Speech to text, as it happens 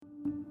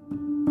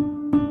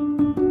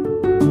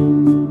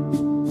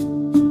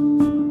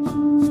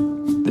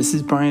This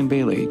is Brian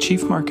Bailey,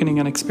 Chief Marketing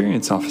and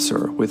Experience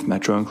Officer with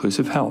Metro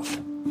Inclusive Health.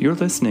 You're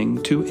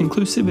listening to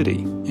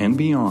Inclusivity and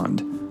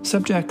Beyond,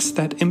 subjects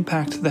that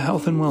impact the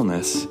health and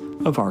wellness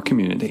of our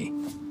community.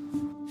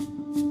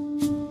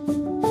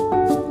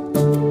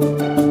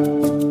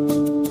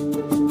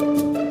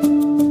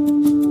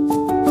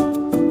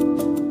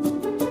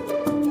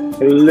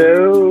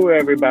 Hello,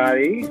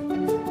 everybody.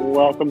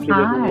 Welcome to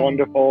this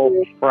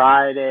wonderful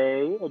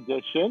Friday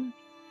edition.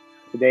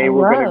 Today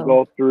we're going to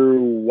go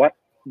through What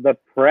the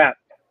Prep,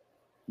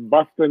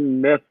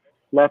 busting myths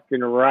left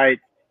and right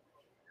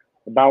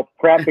about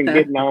prep and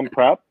getting on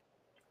prep.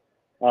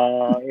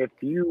 If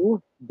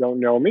you don't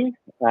know me,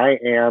 I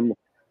am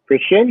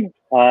Christian.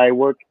 I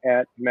work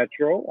at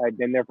Metro. I've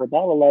been there for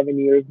about 11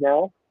 years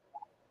now.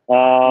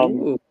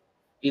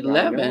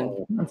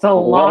 11? That's a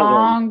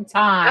long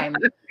time.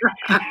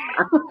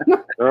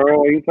 Girl,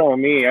 what are you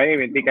telling me? I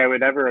didn't even think I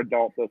would ever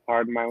adult this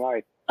hard in my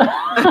life.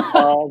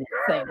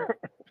 Same.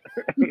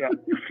 Yeah.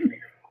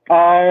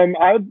 I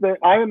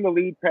am the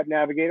lead prep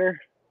navigator,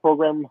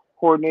 program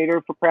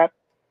coordinator for prep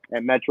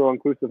at Metro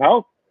Inclusive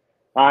Health.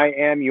 I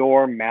am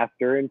your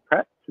master in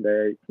prep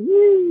today.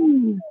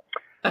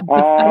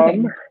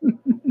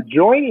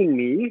 Joining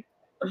me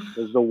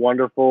is the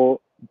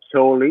wonderful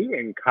Jolie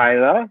and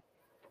Kyla.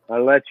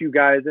 I'll let you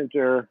guys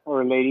introduce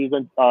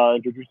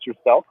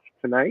yourself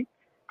tonight.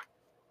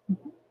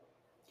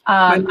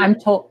 I'm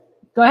told.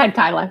 Go ahead,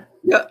 Kyla.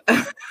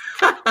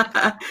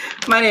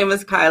 My name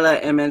is Kyla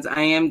Emmons.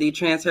 I am the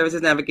Trans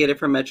Services Navigator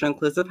for Metro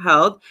Inclusive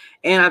Health,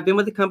 and I've been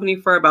with the company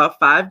for about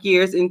 5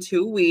 years in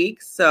 2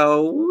 weeks.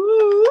 So,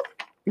 woo.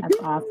 That's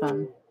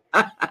awesome.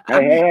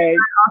 Hey. I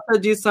also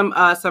do some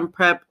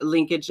prep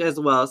linkage as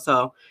well.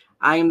 So,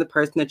 I am the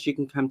person that you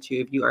can come to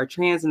if you are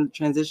trans and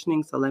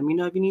transitioning. So, let me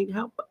know if you need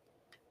help.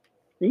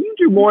 You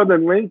do more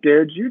than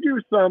linkage. You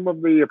do some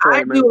of the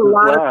appointments. I do a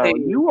lot as of well.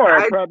 things. You are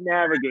a prep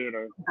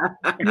navigator.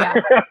 Yeah,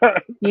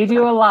 you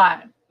do a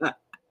lot.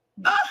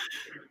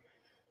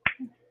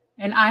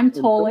 And I'm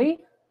Toli.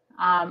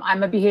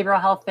 I'm a behavioral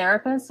health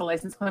therapist, a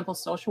licensed clinical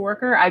social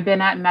worker. I've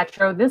been at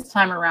Metro this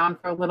time around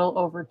for a little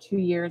over 2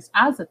 years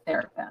as a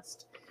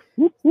therapist.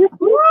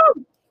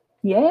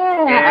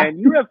 Yeah. And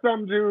you have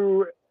something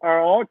you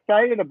are all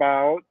excited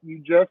about. You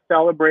just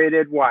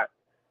celebrated what?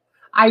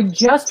 I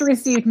just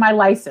received my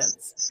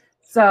license.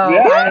 So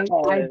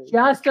I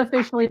just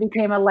officially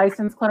became a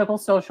licensed clinical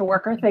social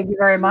worker. Thank you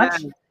very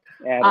much.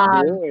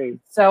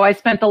 So I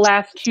spent the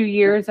last 2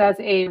 years as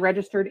a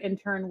registered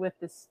intern with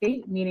the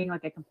state, meaning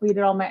like I completed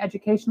all my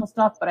educational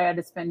stuff, but I had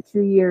to spend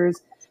 2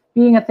 years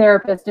being a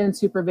therapist in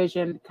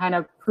supervision, kind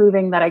of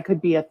proving that I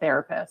could be a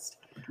therapist.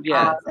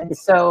 Yeah. And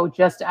so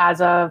just as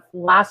of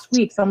last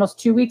week, so almost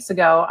 2 weeks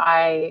ago,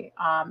 I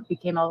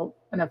became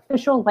an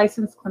official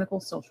licensed clinical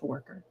social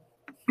worker.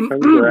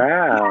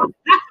 Congrats.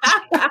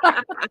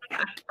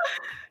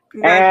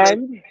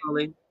 And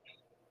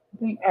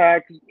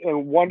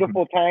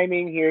wonderful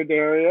timing here,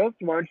 Darius.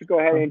 Why don't you go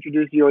ahead and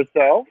introduce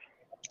yourself?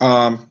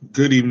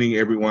 Good evening,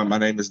 everyone. My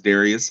name is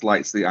Darius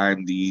Lightsley. I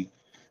am the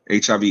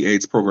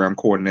HIV/AIDS program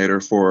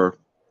coordinator for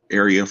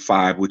Area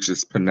 5, which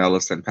is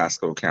Pinellas and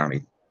Pasco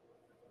County.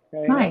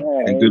 Hi.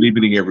 And good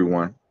evening,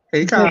 everyone.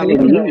 Hey, Kyle.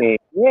 Good evening.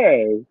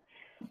 Yay.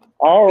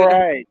 All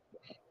right.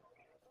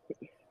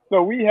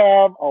 So we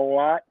have a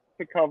lot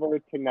to cover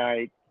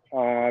tonight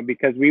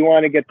because we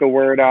want to get the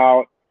word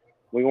out.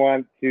 We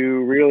want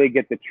to really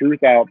get the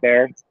truth out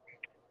there.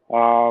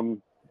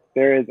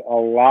 There is a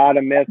lot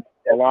of myths,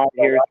 a lot of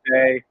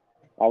hearsay,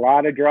 a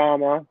lot of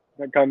drama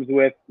that comes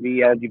with the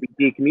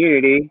LGBT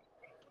community.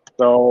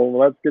 So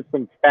let's get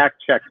some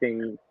fact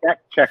checking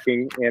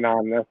in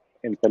on this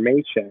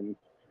information.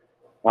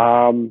 So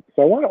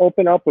I want to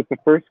open up with the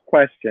first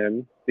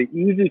question, the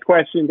easy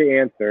question to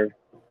answer.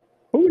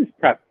 Who is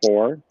PrEP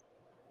for?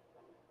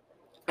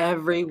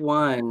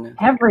 Everyone.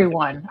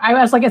 I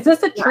was like, is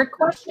this a trick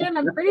question?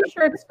 I'm pretty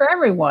sure it's for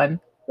everyone.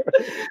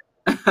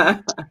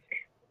 Yes,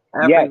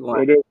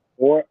 it is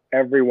for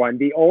everyone.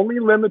 The only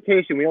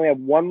limitation, we only have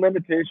one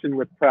limitation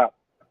with PrEP,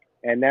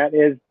 and that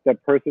is the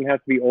person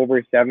has to be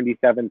over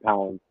 77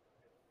 pounds.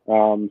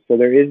 So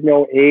there is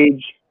no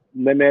age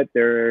limit.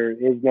 There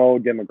is no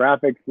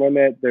demographics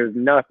limit. There's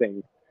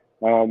nothing.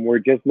 We're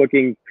just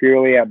looking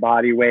purely at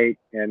body weight,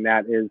 and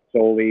that is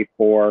solely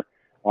for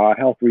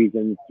health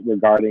reasons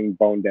regarding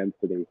bone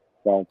density.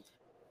 So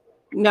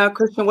now,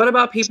 Christian, what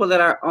about people that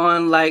are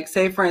on, like,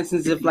 say, for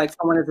instance, if like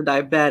someone is a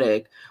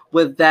diabetic,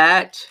 would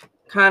that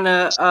kind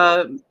of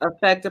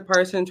affect a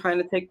person trying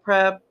to take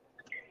PrEP?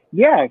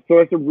 Yeah, so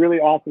it's a really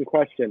awesome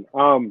question.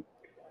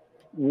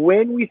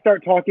 When we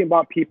start talking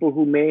about people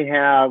who may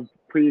have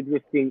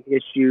pre-existing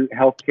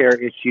healthcare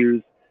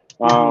issues,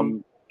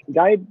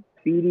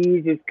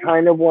 diabetes is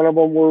kind of one of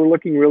them. We're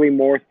looking really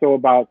more so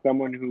about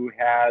someone who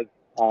has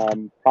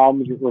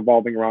problems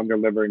revolving around their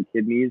liver and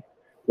kidneys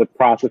with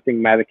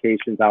processing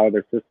medications out of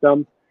their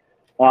system.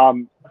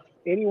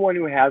 Anyone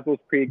who has those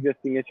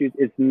pre-existing issues,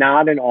 it's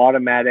not an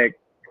automatic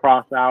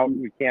cross out,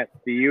 we can't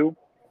see you.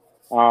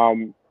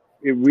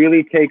 It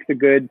really takes a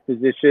good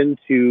physician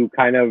to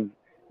kind of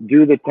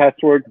do the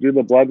test work, do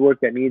the blood work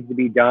that needs to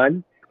be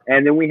done,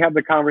 and then we have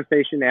the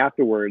conversation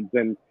afterwards.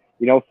 And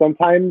you know,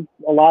 sometimes,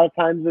 a lot of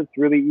times, it's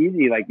really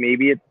easy. Like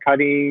maybe it's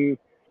cutting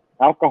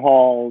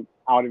alcohol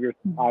out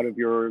of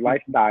your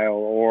lifestyle,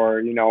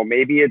 or you know,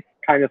 maybe it's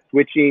kind of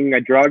switching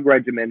a drug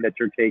regimen that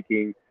you're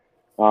taking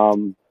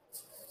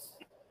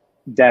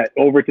that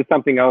over to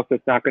something else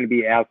that's not going to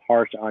be as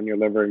harsh on your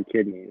liver and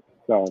kidneys.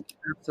 So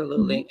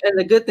absolutely. And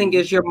the good thing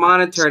is you're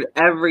monitored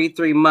every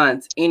 3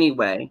 months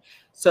anyway.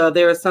 So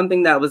there was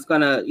something that was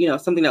gonna, you know,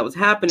 something that was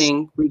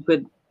happening, we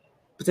could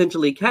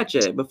potentially catch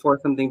it before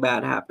something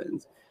bad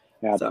happens.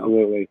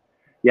 Absolutely. So.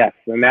 Yes.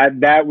 And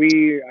that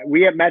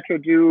we at Metro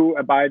do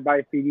abide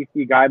by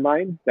CDC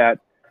guidelines that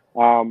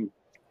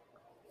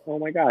oh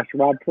my gosh,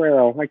 Rob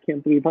Ferrero, I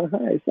can't believe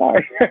hi,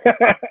 sorry.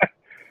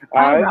 It's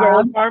our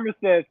old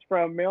pharmacist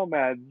from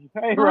MailMeds.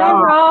 Hey,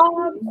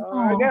 Rob.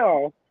 I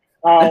know.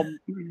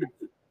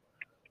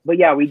 But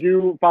yeah, we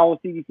do follow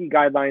CDC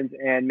guidelines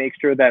and make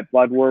sure that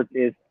blood work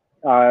is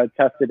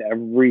tested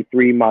every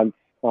 3 months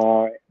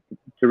to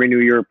renew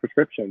your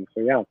prescription.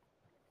 So yeah.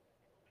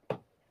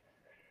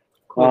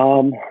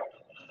 Cool.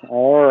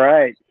 All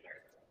right.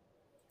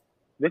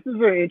 This is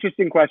an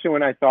interesting question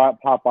when I saw it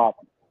pop up.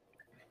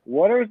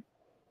 What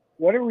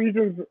are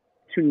reasons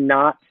to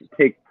not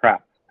take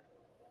PrEP?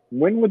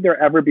 When would there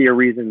ever be a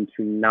reason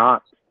to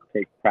not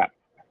take PrEP?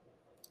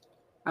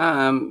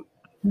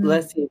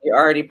 Let's see, if you're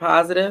already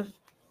positive.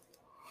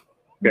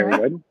 Very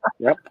good.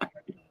 Yep.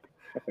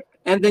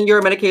 And then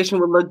your medication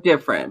would look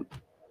different.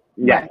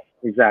 Yes,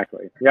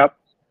 exactly. Yep.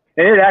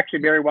 And it actually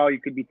very well, you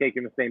could be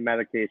taking the same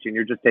medication.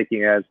 You're just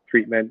taking it as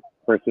treatment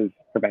versus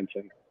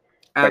prevention.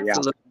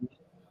 Absolutely.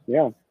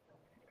 Yeah.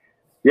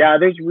 Yeah,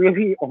 there's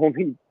really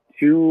only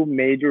 2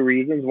 major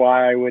reasons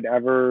why I would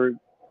ever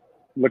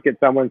look at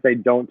someone and say,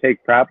 don't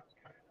take PrEP.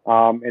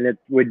 And it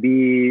would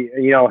be,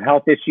 you know,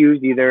 health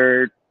issues,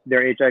 either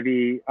they're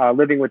HIV,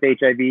 living with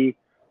HIV,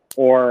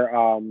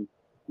 or,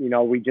 you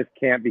know, we just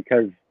can't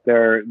because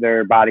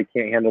their body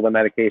can't handle the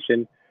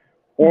medication.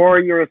 Or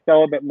you're a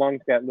celibate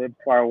monk that lives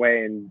far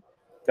away and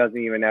doesn't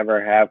even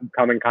ever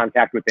come in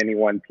contact with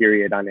anyone,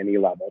 period, on any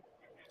level.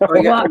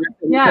 Well,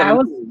 yeah,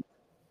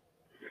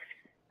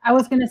 I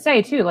was going to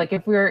say too, like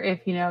if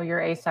you know,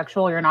 you're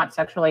asexual, you're not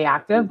sexually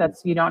active,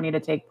 you don't need to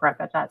take PrEP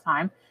at that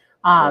time.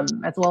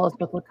 As well as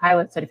with what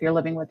Kyla said, if you're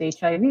living with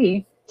HIV,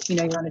 you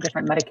know, you're on a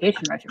different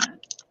medication regimen.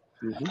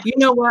 You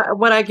know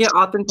what I get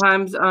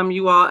oftentimes,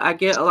 I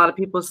get a lot of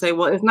people say,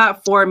 well, it's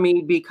not for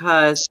me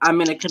because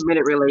I'm in a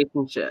committed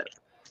relationship.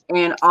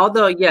 And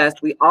although, yes,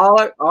 we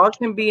all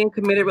can be in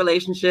committed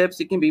relationships,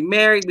 you can be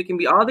married, we can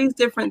be all these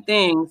different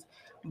things.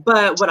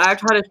 But what I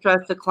try to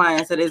stress to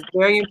clients that it's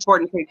very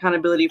important to take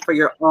accountability for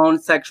your own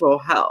sexual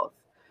health.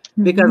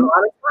 Because a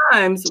lot of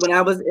times when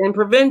I was in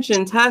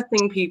prevention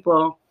testing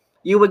people,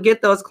 you would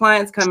get those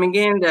clients coming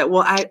in that,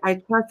 well, I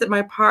trusted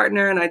my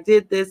partner and I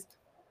did this.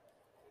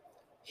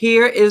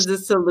 Here is the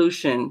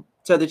solution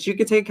so that you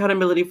can take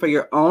accountability for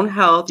your own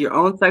health, your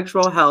own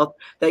sexual health,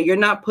 that you're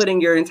not putting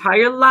your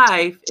entire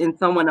life in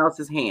someone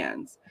else's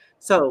hands.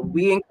 So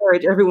we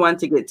encourage everyone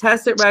to get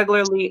tested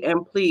regularly.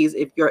 And please,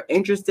 if you're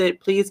interested,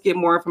 please get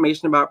more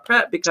information about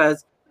PrEP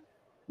because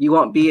you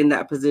won't be in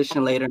that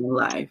position later in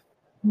life.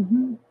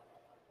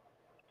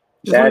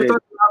 Just want to throw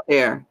it out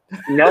there.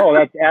 No,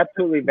 that's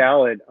absolutely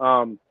valid.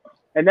 And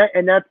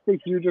that's the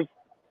hugest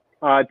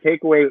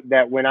takeaway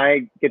that when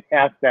I get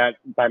asked that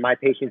by my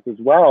patients as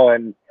well.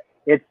 And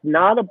it's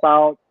not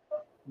about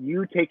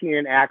you taking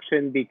an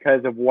action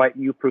because of what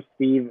you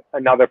perceive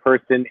another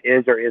person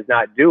is or is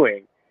not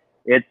doing.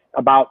 It's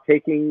about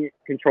taking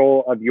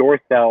control of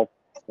yourself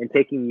and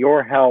taking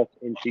your health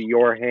into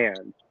your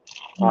hands.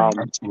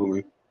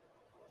 Absolutely.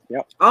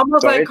 Yep.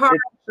 Almost like car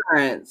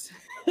insurance.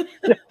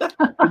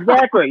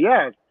 Exactly.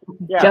 Yes.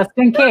 Yeah. Just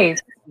in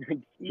case.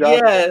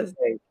 Yes. In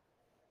case.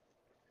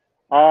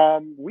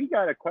 We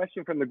got a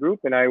question from the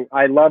group, and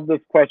I love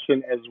this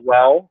question as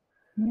well.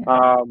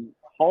 How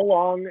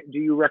long do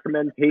you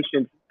recommend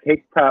patients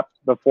take PrEP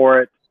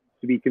before it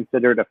to be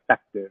considered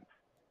effective?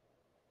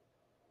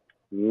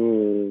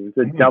 It's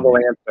a double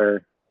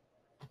answer.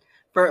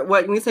 For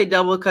what, when you say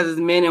double, because it's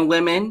men and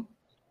women?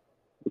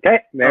 Okay,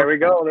 there we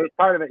go. There's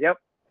part of it. Yep.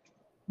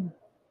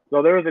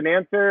 So there is an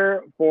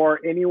answer for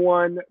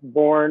anyone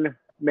born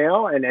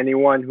male and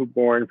anyone who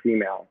born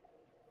female.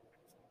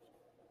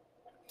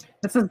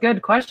 This is a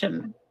good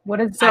question.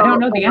 What is? I don't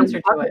know the answer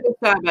to it.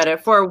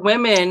 For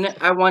women,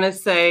 I want to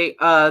say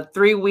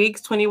 3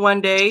 weeks,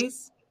 21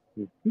 days.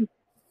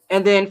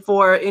 And then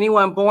for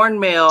anyone born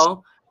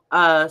male,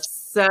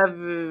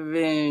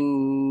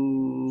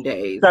 7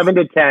 days. 7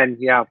 to 10,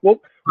 yeah.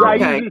 Well, I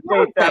usually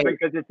say 7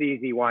 because it's the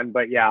easy one,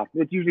 but yeah,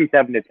 it's usually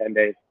 7 to 10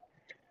 days.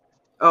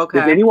 Okay.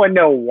 Does anyone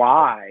know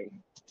why?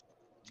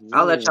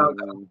 I'll let y'all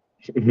go.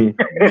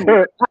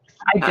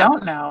 I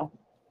don't know.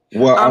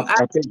 Well,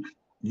 I think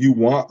you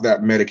want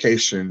that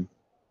medication.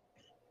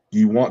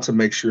 You want to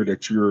make sure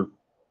that you're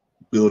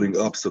building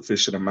up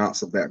sufficient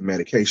amounts of that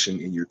medication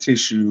in your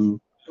tissue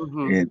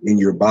and in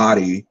your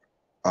body,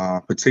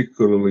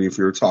 particularly if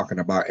you're talking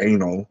about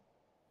anal.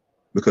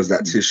 because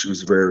that tissue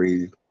is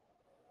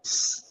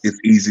it's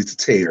easy to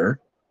tear,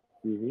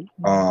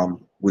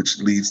 which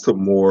leads to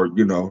more,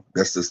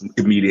 that's just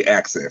immediate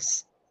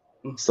access.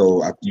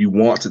 So you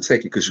want to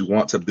take it because you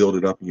want to build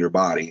it up in your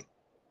body.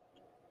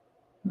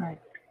 Right.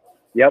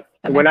 Yep.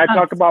 And when I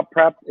talk about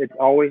PrEP, it's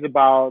always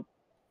about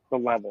the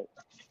level.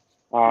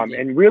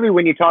 And really,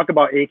 when you talk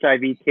about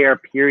HIV care,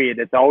 period,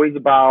 it's always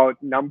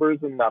about numbers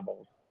and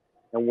levels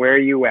and where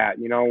you at.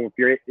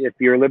 If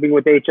you're living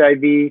with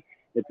HIV,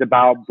 it's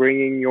about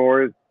bringing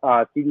your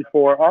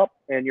CD4 up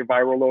and your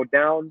viral load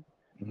down.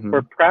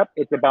 For PrEP,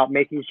 it's about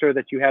making sure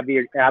that you have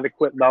the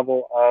adequate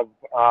level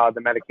of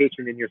the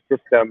medication in your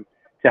system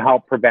to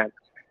help prevent.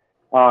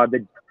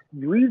 The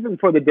reason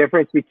for the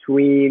difference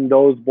between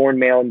those born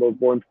male and those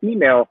born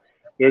female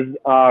is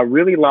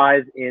really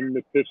lies in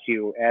the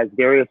tissue, as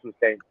Darius was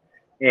saying.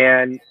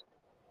 And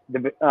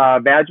the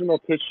vaginal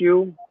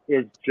tissue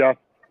is just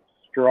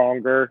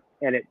stronger,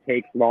 and it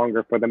takes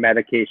longer for the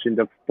medication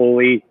to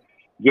fully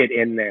get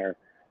in there.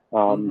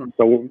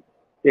 So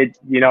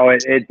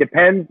it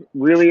depends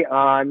really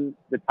on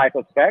the type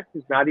of sex.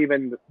 It's not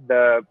even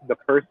the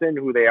person,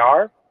 who they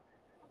are,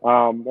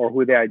 or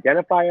who they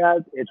identify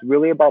as. It's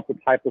really about the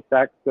type of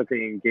sex that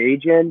they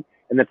engage in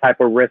and the type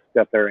of risk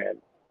that they're in.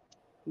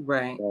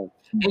 Right.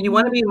 And you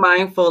want to be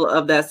mindful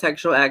of that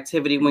sexual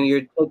activity when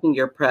you're taking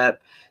your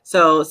PrEP.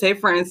 So say,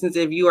 for instance,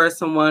 if you are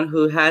someone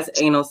who has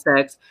anal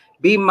sex,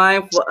 be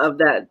mindful of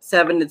that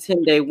 7 to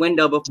 10 day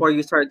window before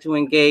you start to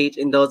engage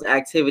in those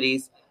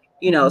activities.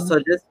 So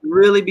just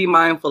really be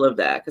mindful of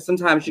that, because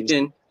sometimes you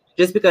can,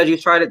 just because you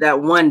started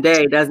that one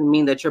day doesn't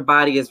mean that your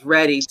body is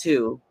ready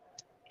to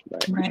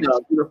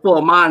do the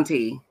full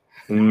Monty.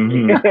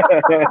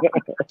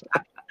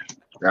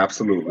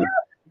 Absolutely.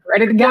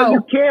 Ready to go.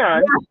 Well,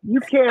 you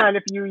can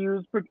if you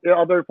use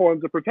other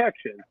forms of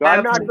protection. So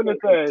I'm not going to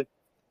say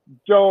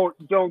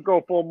don't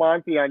go full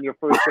Monty on your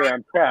first day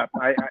on PrEP.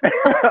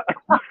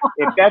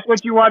 If that's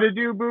what you want to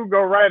do, boo,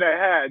 go right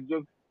ahead.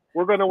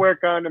 We're going to wear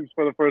condoms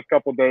for the first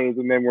couple of days,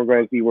 and then we're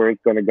going to see where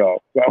it's going to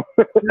go. So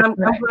I'm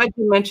glad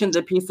you mentioned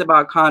the piece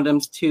about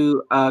condoms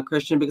too,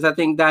 Christian, because I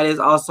think that is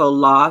also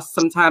lost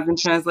sometimes in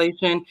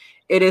translation.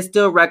 It is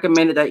still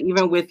recommended that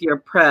even with your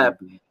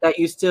PrEP, that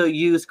you still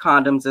use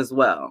condoms as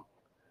well.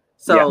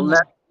 So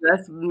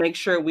let's make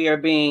sure we are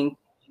being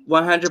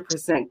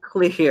 100%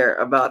 clear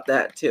about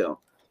that too.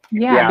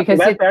 Yeah, because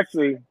that's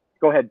actually,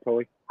 go ahead,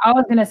 Toli. I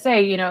was going to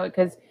say,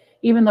 because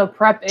even though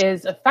PrEP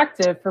is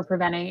effective for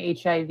preventing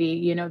HIV,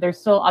 there's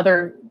still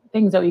other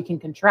things that you can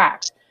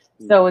contract.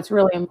 So it's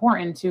really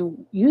important to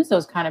use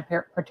those kind of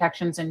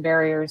protections and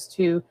barriers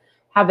to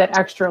have that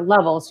extra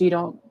level, so you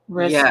don't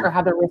risk or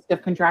have the risk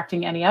of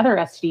contracting any other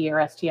STD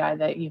or STI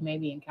that you may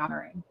be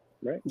encountering.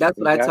 Right. That's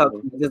what I tell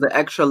them. There's an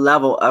extra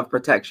level of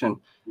protection,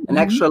 an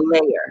extra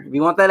layer. If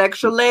you want that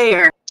extra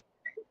layer,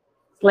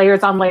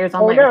 layers on layers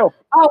on layers. No.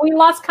 Oh, we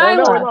lost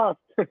Kyla. Oh, no, we lost.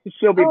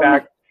 She'll be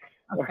back.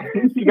 Okay.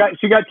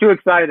 She got too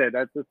excited.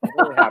 That's just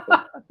what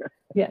happened.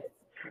 Yes.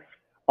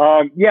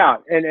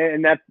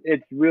 And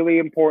it's really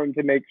important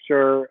to make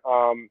sure.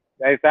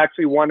 It's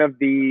actually one of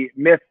the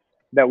myths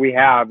that we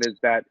have is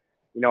that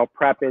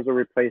PrEP is a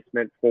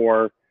replacement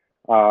for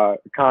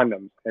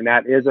condoms, and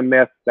that is a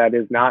myth. That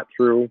is not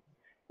true.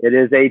 It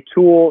is a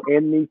tool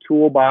in the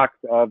toolbox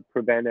of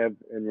preventive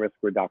and risk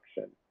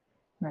reduction.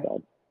 Right.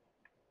 So,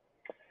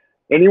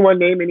 anyone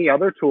name any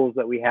other tools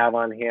that we have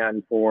on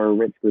hand for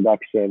risk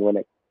reduction when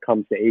it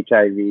comes to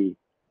HIV?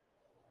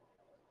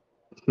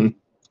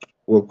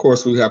 Well, of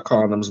course, we have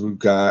condoms. We've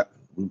got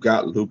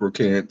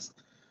lubricants.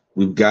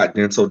 We've got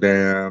dental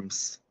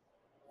dams.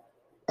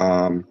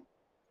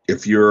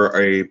 If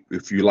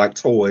you like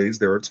toys,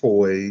 there are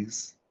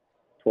toys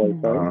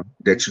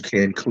that you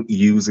can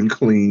use and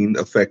clean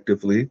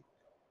effectively.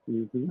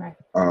 Right.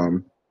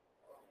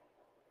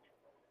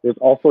 There's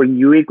also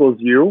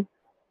U=U.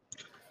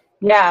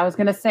 Yeah, I was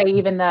going to say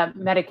even the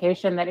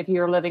medication that if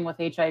you're living with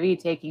HIV,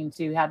 taking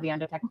to have the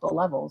undetectable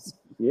levels.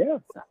 Yeah.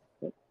 So.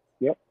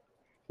 Yep.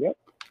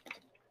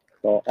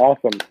 So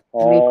awesome.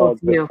 All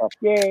good stuff.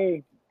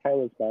 Yay.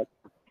 Kyla's back.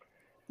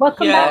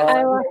 Welcome back,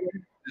 Kyla.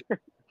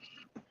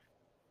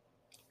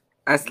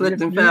 I slipped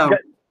and fell.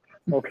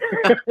 Okay.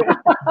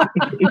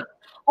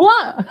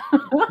 What?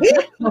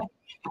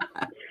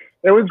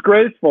 It was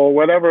graceful.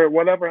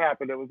 Whatever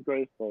happened, it was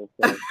graceful.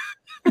 So.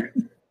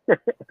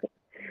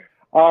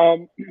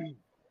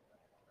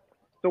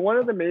 So one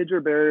of the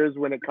major barriers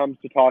when it comes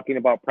to talking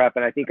about PrEP,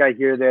 and I think I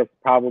hear this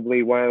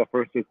probably one of the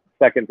first or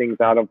second things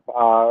out of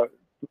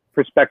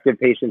prospective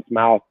patients'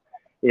 mouth,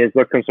 is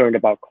they're concerned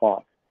about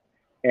cost.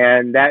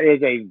 And that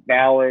is a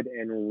valid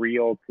and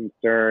real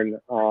concern.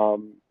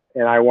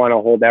 And I want to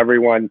hold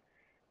everyone,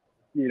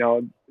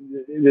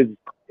 it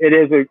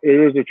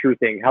is a true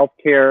thing.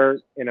 Healthcare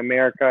in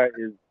America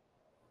is,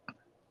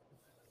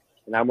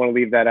 and I'm going to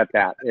leave that at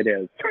that. It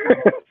is.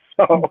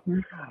 So,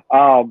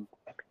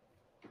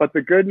 but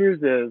the good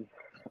news is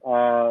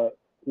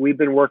we've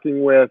been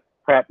working with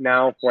PrEP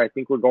now for, I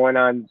think we're going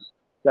on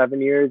 7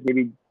 years,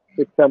 maybe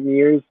 6-7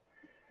 years.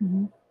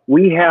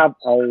 We have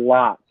a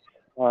lot.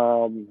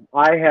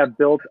 I have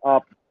built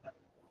up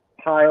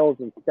piles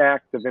and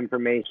stacks of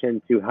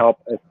information to help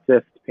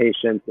assist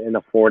patients in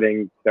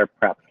affording their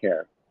PrEP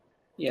care.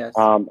 Yes.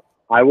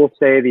 I will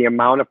say the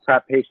amount of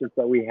PrEP patients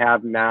that we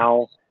have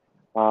now,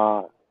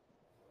 I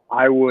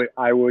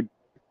would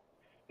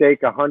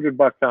stake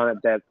 $100 on it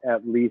that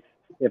at least,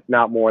 if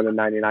not more than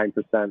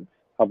 99%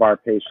 of our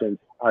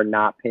patients are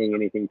not paying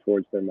anything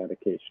towards their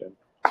medication.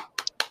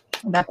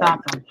 That's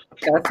awesome.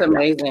 That's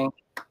amazing.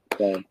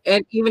 So,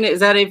 and even is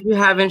that if you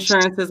have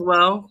insurance as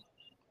well?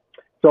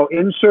 So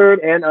insured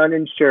and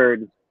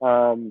uninsured.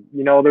 You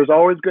know, there's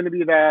always going to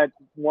be that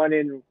one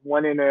in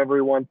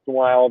every once in a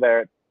while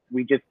that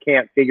we just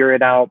can't figure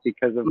it out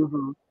because of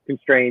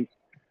constraints.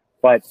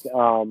 But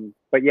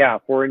yeah,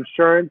 for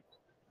insurance,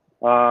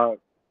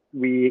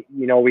 we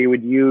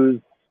would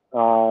use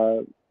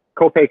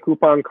copay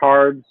coupon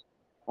cards.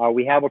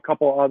 We have a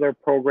couple other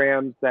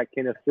programs that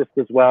can assist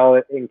as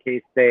well in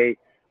case they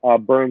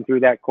burn through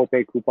that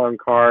copay coupon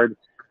card.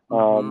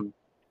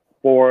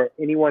 For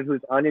anyone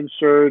who's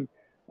uninsured,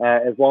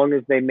 as long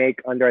as they make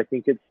under, I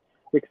think it's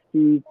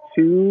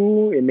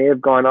 62, it may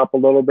have gone up a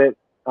little bit,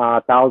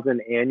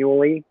 1,000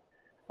 annually,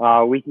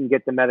 we can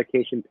get the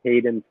medication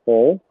paid in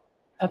full.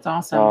 That's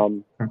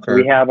awesome. Okay.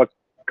 We have a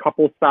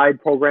couple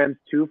side programs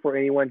too for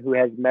anyone who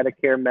has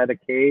Medicare,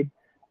 Medicaid.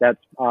 That's,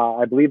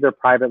 I believe they're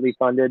privately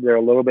funded. They're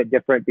a little bit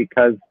different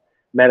because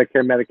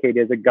Medicare, Medicaid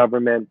is a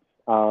government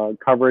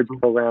coverage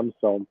program.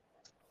 So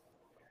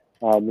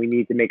we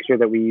need to make sure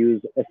that we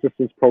use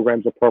assistance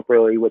programs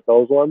appropriately with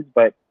those ones.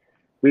 But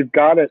we've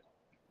got it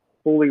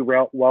fully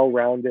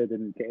well-rounded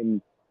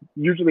and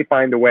usually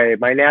find a way.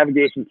 My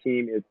navigation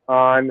team is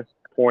on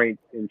point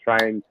in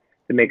trying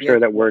to make sure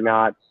that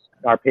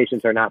our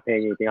patients are not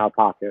paying anything out of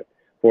pocket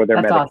for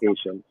their medication.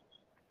 Awesome.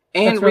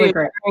 And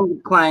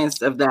reassuring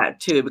clients of that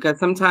too, because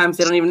sometimes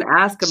they don't even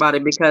ask about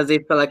it because they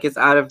feel like it's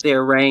out of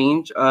their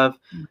range of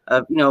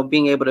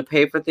being able to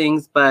pay for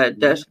things. But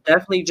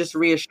definitely just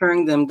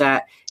reassuring them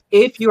that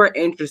if you are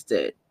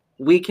interested,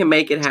 we can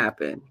make it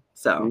happen.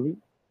 So,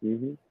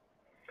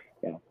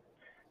 yeah,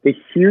 the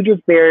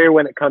hugest barrier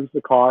when it comes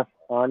to cost,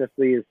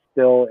 honestly, is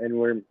still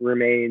and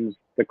remains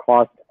the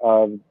cost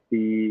of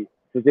the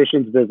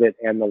physician's visit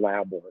and the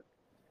lab work.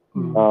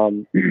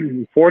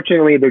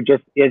 Fortunately, there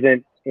just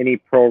isn't any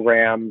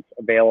programs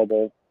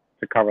available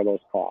to cover those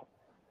costs.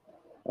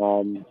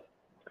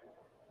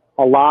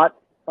 A lot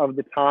of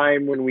the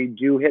time when we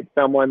do hit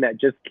someone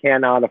that just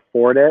cannot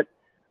afford it,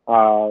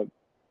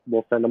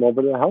 we'll send them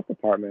over to the health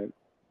department.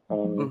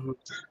 And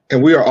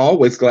we are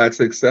always glad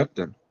to accept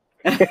them.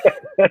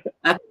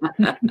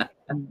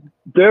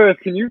 Darius,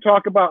 can you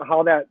talk about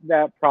how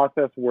that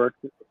process works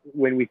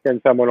when we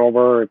send someone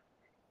over?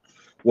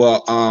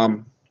 Well,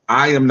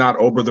 I am not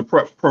over the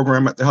PrEP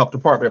program at the health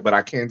department, but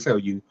I can tell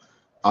you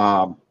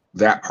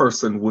that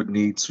person would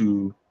need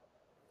to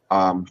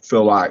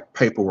fill out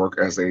paperwork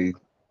as a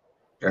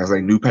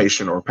new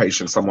patient or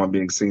patient, someone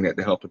being seen at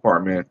the health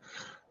department.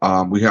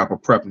 We have a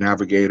PrEP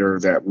navigator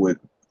that would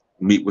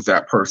meet with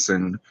that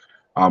person.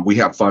 We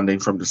have funding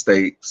from the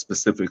state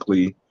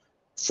specifically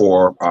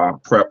for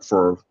PrEP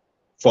for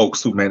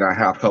folks who may not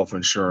have health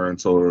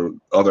insurance or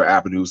other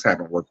avenues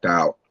haven't worked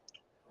out.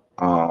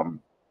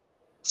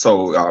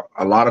 So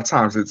a lot of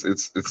times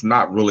it's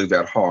not really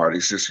that hard.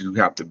 It's just you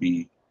have to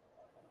be,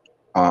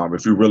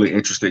 if you're really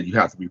interested, you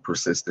have to be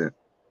persistent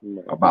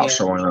about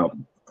showing up.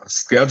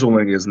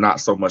 Scheduling is not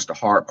so much the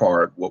hard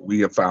part. What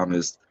we have found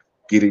is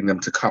getting them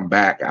to come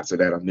back after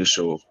that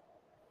initial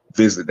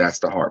visit. That's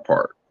the hard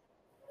part.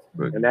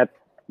 And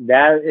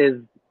that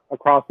is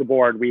across the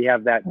board. We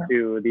have that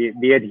too.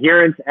 The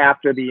adherence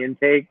after the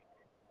intake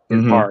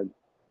is hard.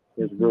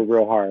 Is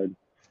real hard.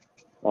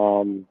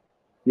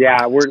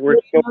 Yeah, we're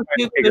still trying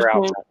to figure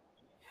out that.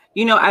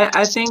 You know,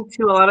 I think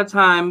too, a lot of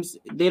times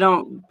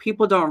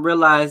people don't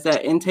realize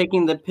that in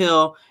taking the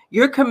pill,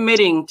 you're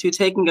committing to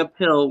taking a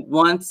pill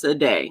once a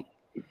day.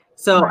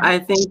 So I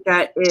think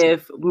that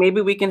if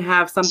maybe we can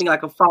have something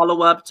like a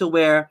follow-up to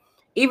where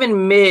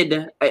even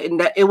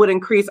it would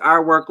increase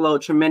our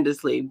workload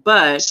tremendously,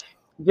 but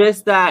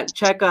just that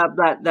checkup,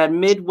 that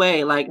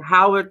midway, like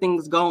how are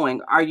things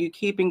going? Are you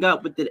keeping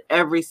up with it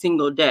every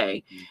single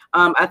day?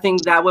 I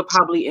think that would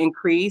probably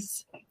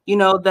increase,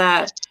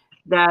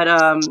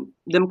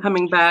 them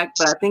coming back.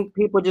 But I think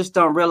people just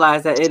don't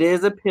realize that it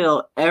is a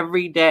pill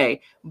every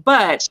day,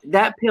 but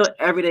that pill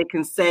every day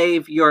can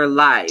save your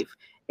life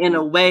in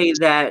a way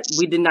that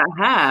we did not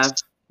have,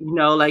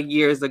 like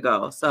years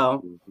ago.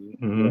 So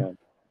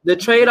the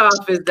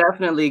trade-off is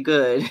definitely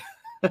good.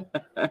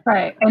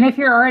 Right. And if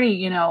you're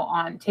already,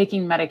 on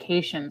taking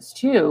medications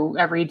too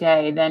every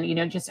day,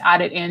 then, just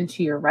add it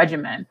into your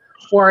regimen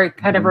or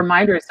kind of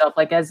remind yourself,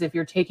 like as if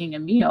you're taking a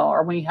meal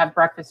or when you have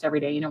breakfast every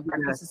day,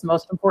 breakfast is the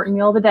most important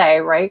meal of the day,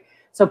 right?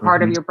 So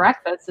part of your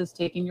breakfast is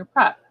taking your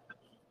PrEP,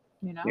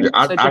 Yeah,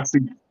 I see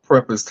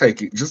PrEP as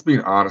just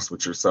being honest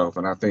with yourself.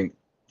 And I think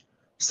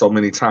so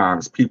many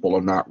times people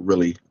are not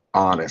really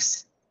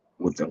honest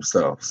with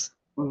themselves.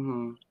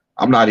 I'm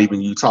not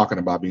even you talking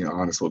about being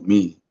honest with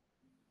me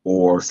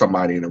or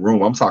somebody in the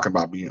room. I'm talking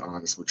about being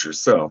honest with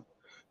yourself.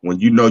 When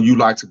you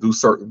like to do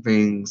certain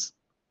things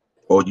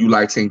or you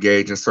like to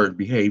engage in certain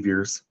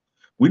behaviors.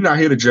 We're not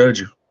here to judge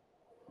you.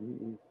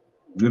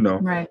 You know,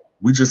 right.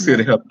 We just here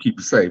to help keep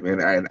you safe.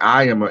 And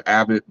I am an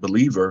avid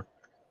believer.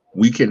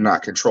 We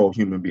cannot control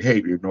human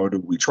behavior, nor do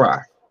we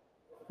try.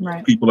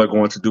 Right. People are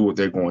going to do what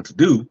they're going to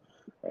do.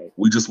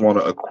 We just want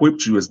to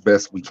equip you as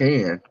best we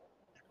can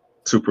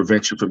to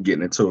prevent you from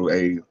getting into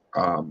a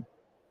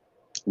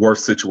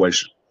worse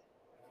situation.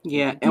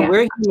 Yeah, and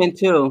we're human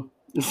too.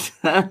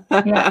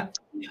 Another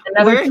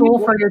tool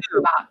for your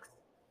toolbox.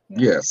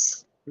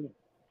 Yes.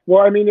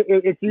 Well, I mean,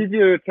 it's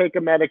easier to take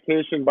a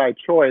medication by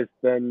choice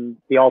than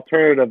the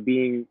alternative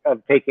being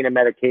of taking a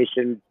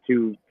medication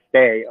to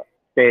stay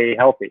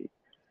healthy.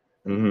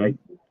 Like,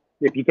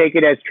 if you take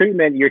it as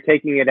treatment, you're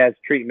taking it as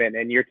treatment,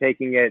 and you're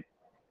taking it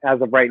as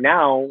of right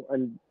now,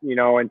 and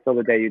until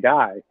the day you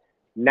die.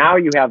 Now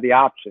you have the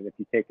option if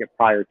you take it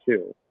prior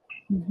to.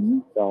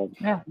 So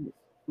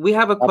we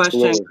have a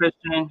question,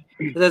 Christian.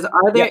 It says,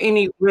 are there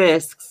any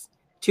risks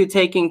to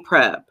taking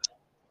PrEP?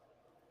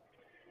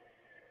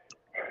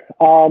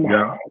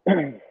 Yeah.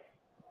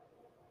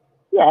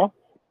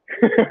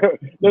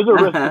 There's a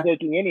risk to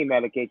taking any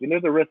medication.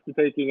 There's a risk to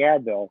taking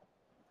Advil.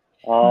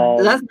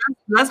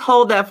 Let's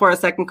hold that for a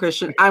second,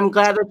 Christian. I'm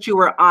glad that you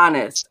were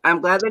honest. I'm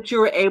glad that you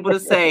were able to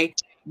say,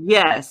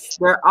 yes,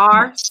 there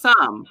are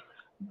some,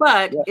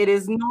 but it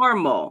is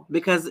normal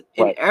because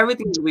in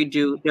everything that we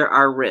do, there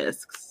are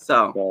risks.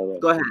 So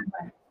go ahead.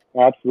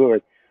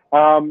 Absolutely.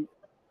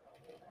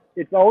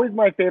 It's always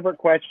my favorite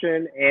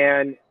question,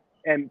 and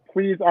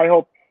please, I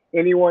hope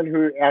anyone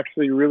who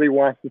actually really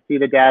wants to see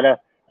the data,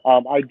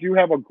 I do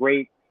have a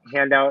great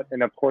handout,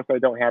 and of course I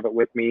don't have it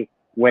with me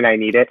when I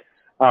need it.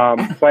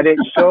 But it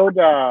shows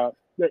the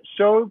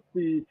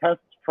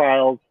test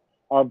trials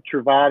of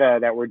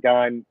Truvada that were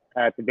done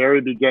at the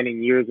very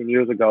beginning, years and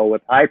years ago,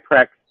 with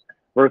IPREX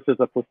versus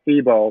a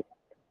placebo.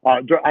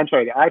 I'm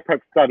sorry, the IPREX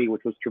study,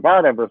 which was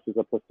Truvada versus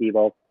a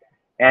placebo,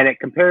 and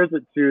it compares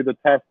it to the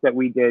test that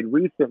we did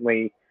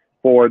recently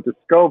for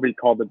Descovy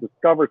called the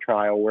Discover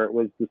trial, where it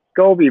was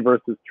Descovy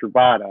versus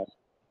Truvada.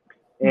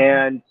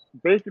 And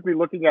basically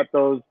looking at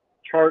those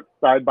charts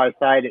side by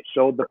side, it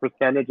showed the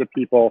percentage of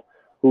people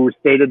who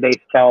stated they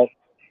felt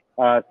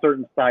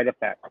certain side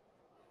effects.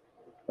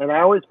 And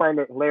I always find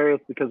it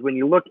hilarious because when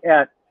you look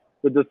at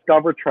the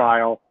Discover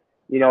trial,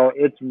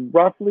 it's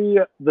roughly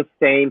the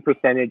same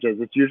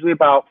percentages. It's usually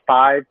about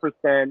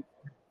 5%,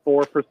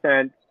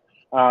 4%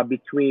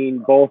 between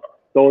both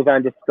those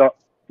on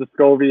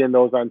Descovy and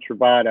those on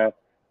Truvada,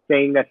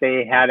 saying that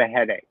they had a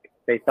headache.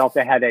 They felt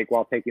a headache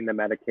while taking the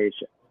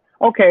medication.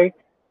 Okay,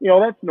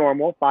 that's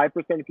normal.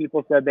 5% of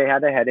people said they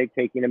had a headache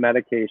taking a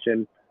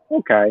medication.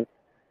 Okay.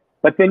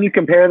 But then you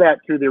compare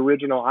that to the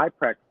original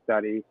IPREX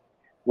study,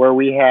 where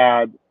we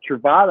had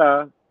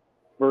Truvada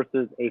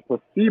versus a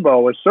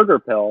placebo, a sugar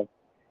pill,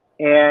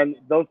 and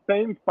those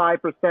same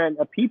 5%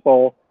 of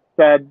people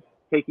said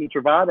taking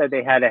Truvada,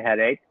 they had a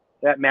headache.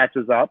 That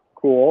matches up.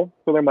 Cool.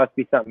 So there must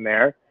be something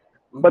there.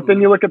 But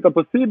then you look at the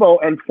placebo,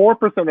 and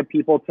 4% of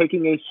people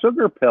taking a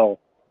sugar pill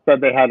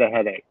said they had a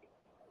headache.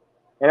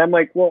 And I'm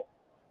like, well,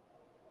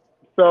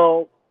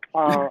 so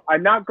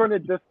I'm not going to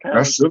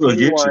discount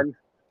anyone.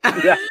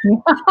 Yeah,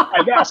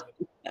 I know.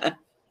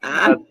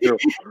 That's true.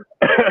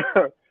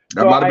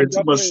 That might have been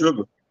too much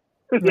sugar.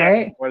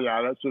 Right? Well,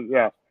 yeah, that's just,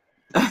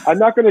 I'm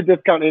not going to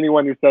discount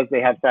anyone who says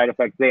they have side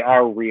effects. They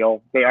are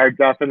real. They are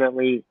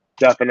definitely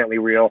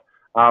real.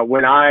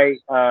 When I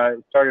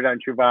started on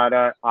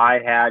Truvada, I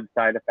had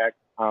side effects,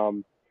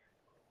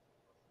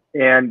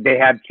 and they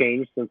have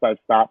changed since I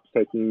stopped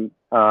taking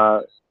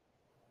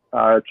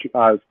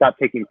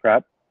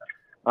PrEP.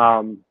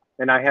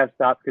 And I have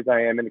stopped because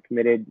I am in a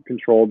committed,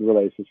 controlled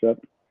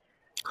relationship.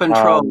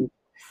 Controlled.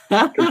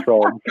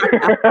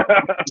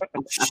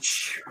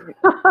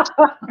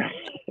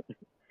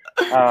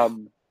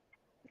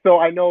 So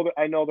I know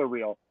they're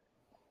real,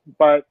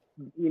 but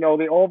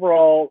the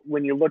overall,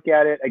 when you look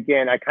at it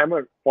again, I kind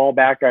of fall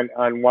back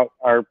on what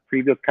our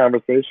previous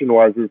conversation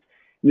was, is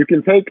you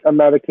can take a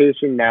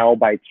medication now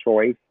by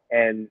choice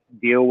and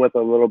deal with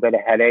a little bit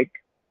of headache,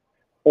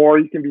 or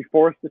you can be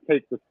forced to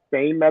take the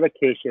same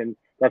medication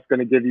that's going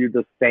to give you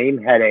the same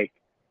headache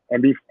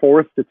and be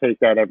forced to take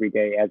that every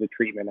day as a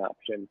treatment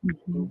option.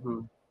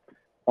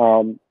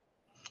 What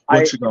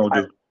you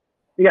gonna do?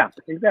 Yeah,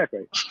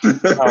 exactly.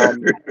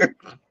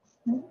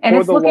 And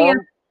it's looking at,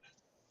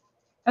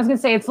 I was going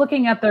to say, it's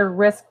looking at the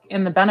risk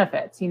and the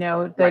benefits, do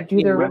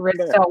the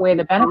risks outweigh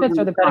the benefits,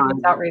 or the benefits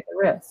outweigh the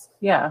risks?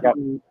 Yeah. Yep.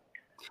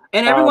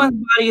 And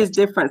everyone's body is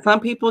different. Some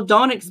people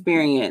don't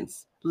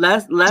experience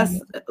less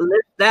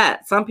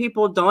that. Some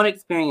people don't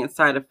experience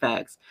side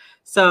effects.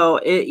 So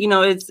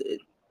it's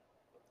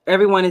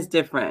everyone is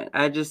different.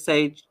 I just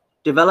say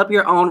develop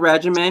your own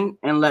regimen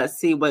and let's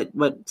see what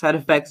side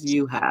effects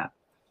you have.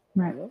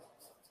 Right.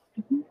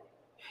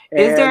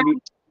 Is there?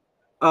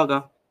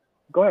 Oh,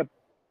 go ahead.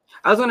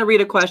 I was going to read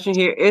a question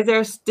here. Is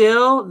there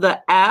still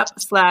the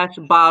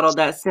app/bottle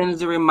that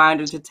sends a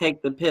reminder to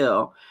take the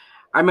pill?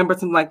 I remember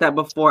something like that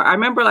before. I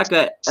remember like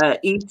a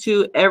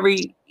E2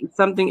 every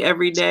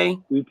day.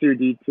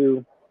 E2,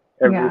 D2,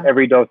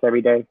 every dose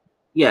every day.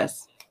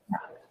 Yes.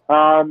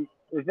 Was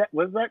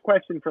that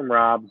question from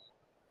Rob?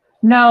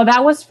 No,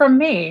 that was from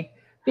me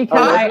because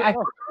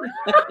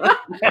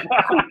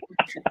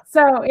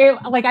so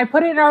I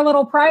put it in our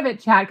little private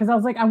chat because I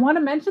was like, I want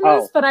to mention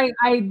this, but I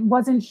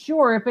wasn't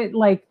sure if it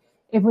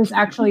was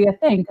actually a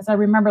thing because I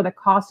remember the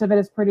cost of it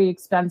is pretty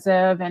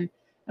expensive and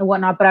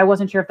whatnot, but I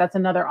wasn't sure if that's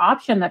another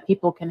option that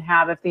people can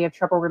have if they have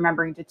trouble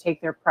remembering to take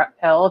their PrEP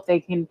pill, if they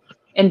can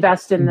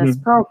invest in this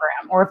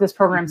program or if this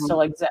program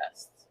still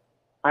exists.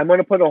 I'm going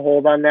to put a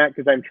hold on that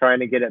because I'm trying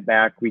to get it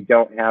back. We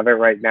don't have it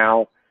right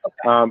now.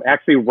 Okay.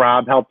 Actually,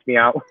 Rob helped me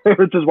out,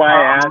 which is why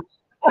I asked.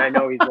 I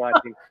know he's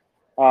watching.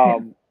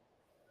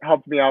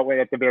 Helped me out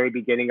at the very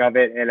beginning of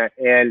it, and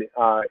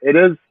it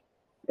is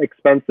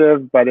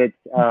expensive, but it's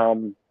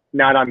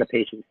not on the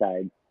patient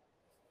side.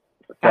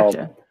 So,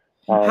 gotcha.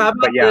 How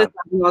about this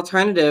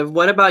alternative?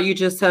 What about you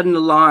just set an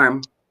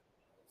alarm?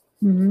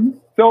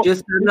 So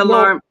just set an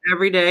alarm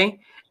every day.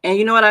 And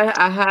you know what?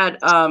 I had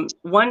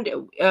one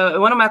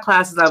of my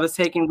classes I was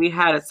taking. We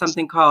had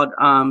something called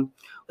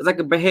it was like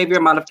a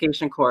behavior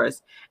modification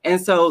course, and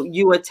so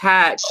you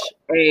attach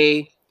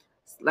a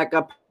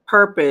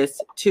purpose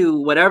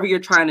to whatever you're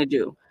trying to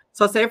do.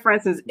 So, say for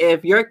instance,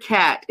 if your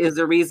cat is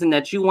the reason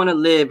that you want to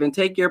live and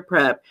take your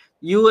PrEP,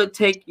 you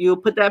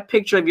put that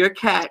picture of your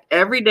cat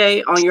every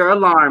day on your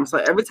alarm. So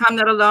every time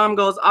that alarm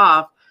goes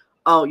off,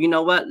 oh, you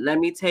know what? Let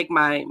me take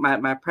my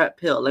PrEP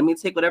pill. Let me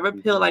take whatever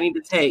pill I need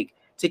to take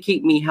to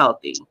keep me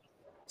healthy.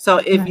 So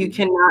if you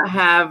cannot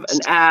have an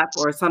app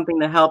or something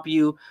to help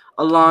you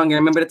along and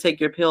remember to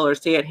take your pill or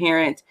stay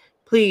adherent,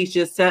 please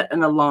just set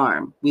an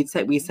alarm. We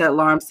set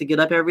alarms to get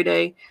up every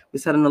day. We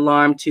set an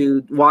alarm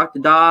to walk the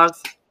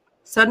dogs.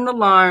 Set an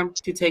alarm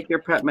to take your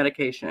PrEP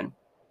medication.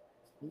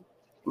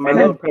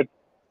 And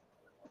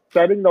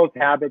setting those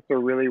habits are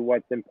really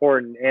what's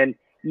important. And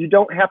you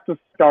don't have to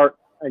start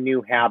a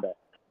new habit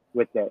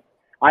with this.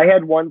 I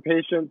had one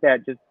patient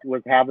that just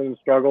was having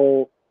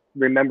struggle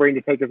remembering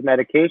to take his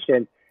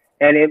medication.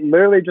 And it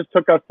literally just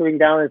took us sitting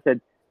down and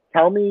said,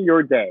 tell me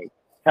your day.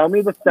 Tell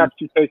me the steps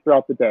you take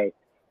throughout the day.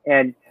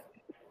 And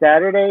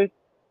Sunday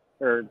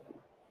through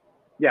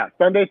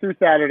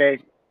Saturday,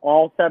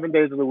 all 7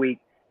 days of the week,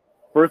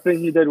 first thing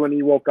he did when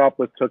he woke up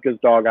was took his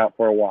dog out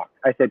for a walk.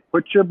 I said,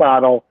 put your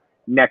bottle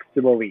next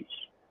to the leash.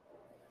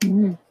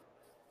 And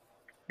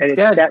it's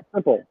that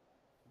simple.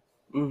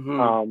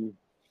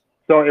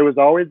 So it was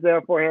always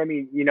there for him.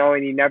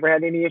 And he never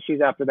had any issues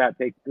after that,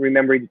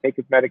 remembering to take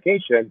his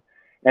medication.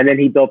 And then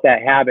he built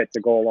that habit to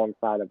go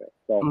alongside of it.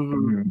 So,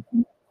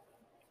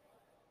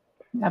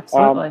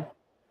 absolutely.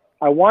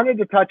 I wanted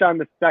to touch on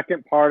the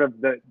second part of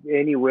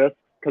any risk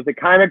because it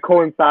kind of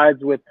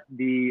coincides with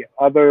the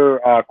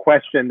other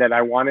question that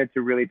I wanted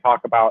to really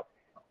talk about.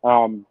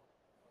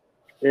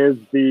 Is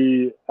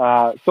the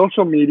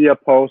social media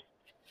posts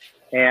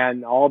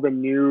and all the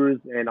news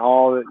and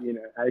all,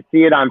 I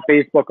see it on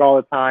Facebook all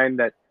the time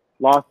that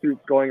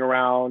lawsuits going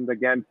around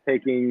against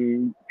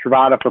taking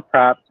Truvada for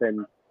PrEP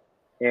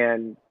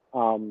and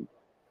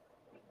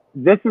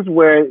this is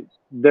where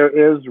there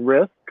is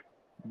risk,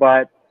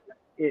 but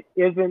it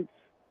isn't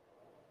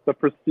the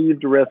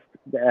perceived risk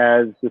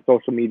as the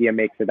social media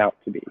makes it out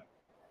to be.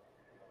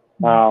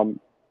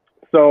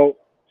 So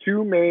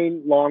two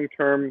main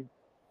long-term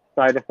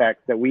side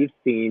effects that we've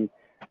seen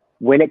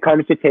when it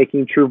comes to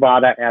taking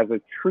Truvada as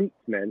a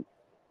treatment,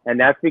 and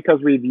that's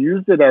because we've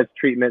used it as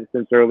treatment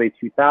since early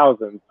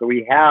 2000s. So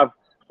we have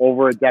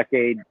over a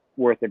decade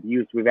worth of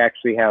use. We've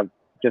actually have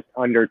just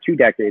under 2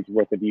 decades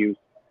worth of use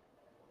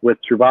with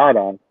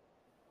Truvada.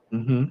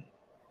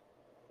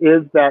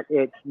 Is that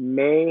it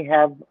may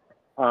have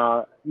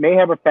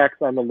effects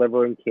on the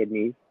liver and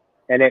kidneys,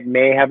 and it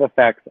may have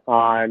effects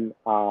on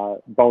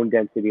bone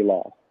density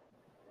loss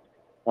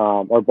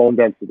or bone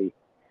density.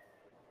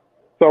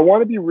 So I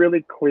want to be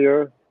really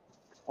clear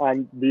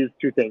on these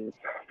two things.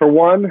 For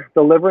one,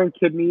 the liver and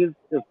kidneys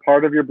is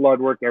part of your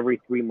blood work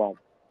every 3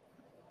 months.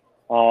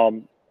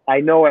 I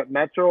know at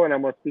Metro, and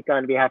I'm going to speak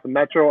on behalf of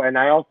Metro, and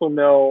I also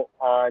know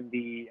on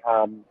the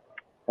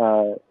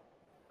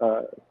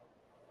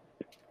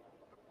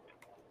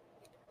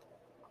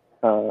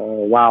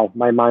wow,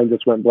 my mind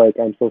just went blank.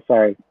 I'm so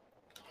sorry.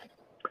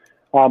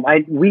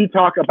 We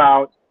talk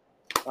about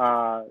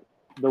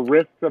the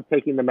risks of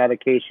taking the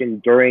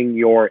medication during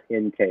your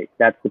intake.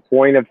 That's the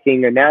point of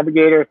seeing a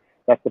navigator.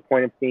 That's the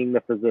point of seeing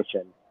the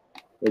physician,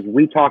 is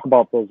we talk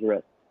about those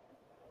risks.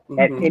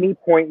 At any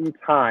point in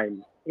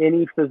time,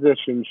 any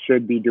physician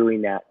should be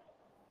doing that.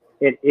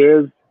 It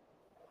is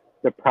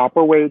the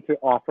proper way to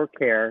offer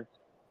care.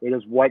 It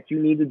is what you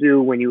need to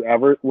do when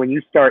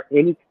you start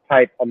any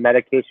type of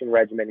medication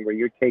regimen where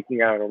you're taking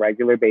it on a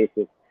regular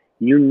basis.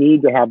 You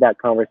need to have that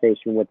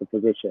conversation with the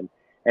physician.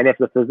 And if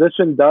the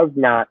physician does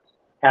not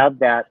have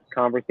that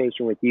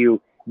conversation with you,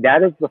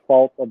 that is the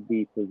fault of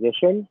the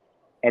physician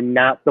and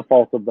not the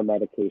fault of the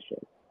medication.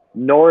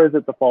 Nor is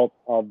it the fault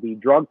of the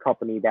drug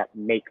company that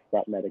makes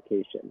that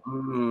medication.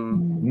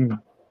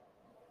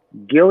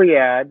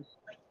 Gilead,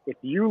 if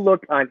you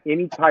look on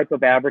any type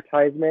of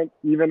advertisement,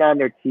 even on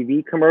their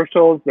TV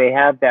commercials, they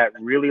have that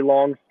really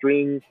long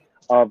string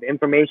of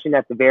information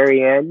at the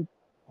very end,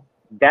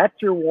 that's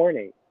your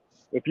warning.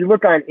 If you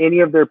look on any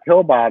of their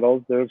pill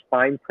bottles, there's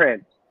fine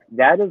print.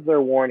 That is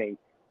their warning.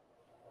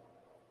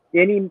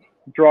 Any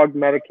drug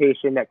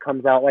medication that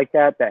comes out like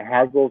that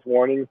has those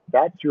warnings,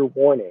 that's your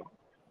warning.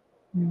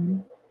 Mm-hmm.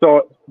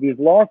 So these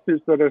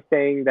lawsuits that are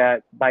saying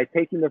that by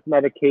taking this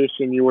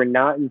medication, you were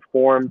not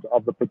informed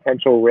of the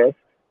potential risks,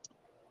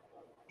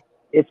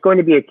 it's going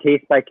to be a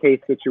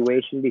case-by-case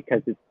situation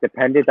because it's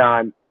dependent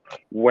on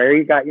where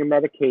you got your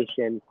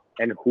medication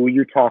and who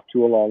you talk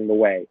to along the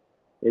way.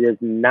 It is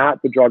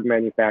not the drug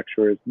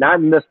manufacturers, not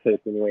in this case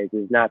anyways, it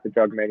is not the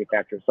drug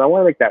manufacturers. So I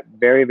want to make that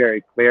very,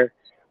 very clear.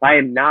 I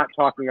am not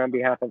talking on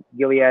behalf of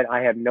Gilead.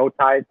 I have no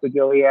ties to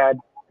Gilead.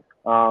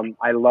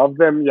 I love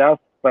them, yes,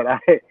 but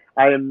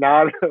I am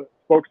not a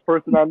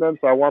spokesperson on them,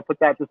 so I want to put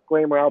that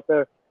disclaimer out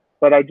there.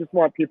 But I just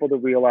want people to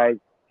realize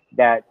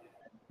that,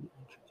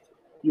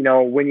 you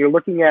know, when you're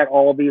looking at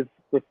all this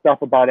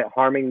stuff about it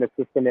harming the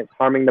system, it's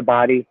harming the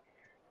body,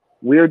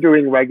 we're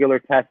doing regular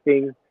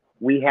testing.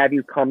 We have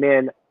you come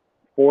in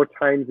 4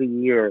 times a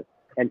year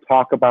and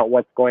talk about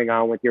what's going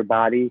on with your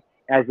body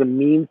as a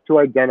means to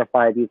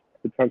identify these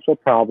potential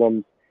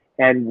problems.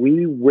 And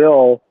we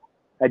will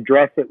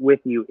address it with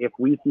you if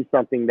we see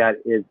something that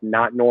is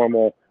not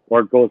normal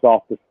or goes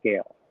off the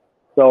scale.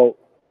 So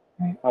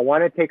I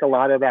want to take a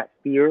lot of that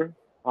fear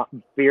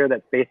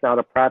that's based out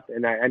of PrEP,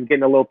 and I'm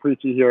getting a little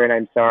preachy here, and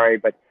I'm sorry,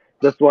 but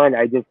this one,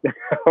 I just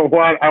I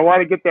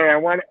want to get there. I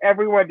want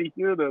everyone to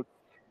hear this.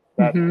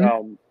 That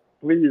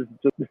please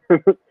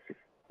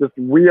just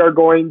we are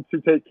going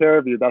to take care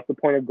of you. That's the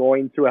point of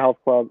going to a health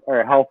club or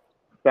a health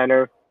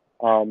center.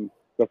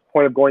 The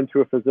point of going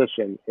to a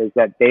physician is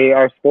that they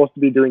are supposed to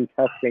be doing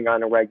testing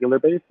on a regular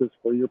basis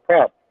for your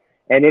PrEP.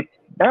 And if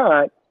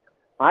not,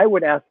 I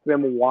would ask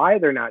them why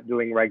they're not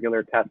doing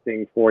regular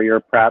testing for your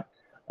PrEP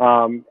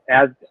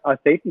as a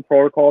safety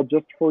protocol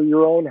just for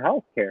your own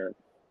health care.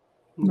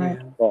 Right.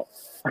 Well,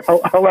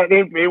 I'll let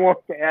Amy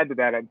wants to add to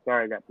that. I'm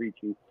sorry I got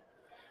preachy.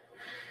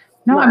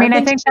 No, I mean,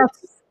 I think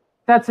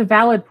that's a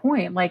valid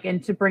point, like,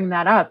 and to bring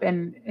that up,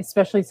 and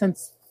especially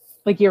since,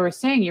 like you were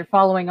saying, you're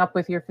following up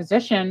with your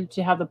physician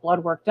to have the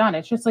blood work done.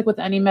 It's just like with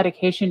any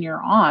medication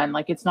you're on,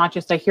 like, it's not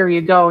just a here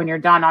you go and you're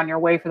done on your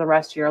way for the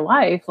rest of your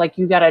life. Like,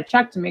 you got to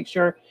check to make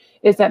sure,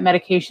 is that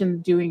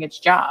medication doing its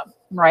job,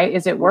 right?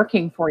 Is it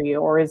working for you,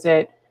 or is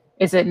it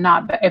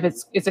not,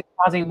 is it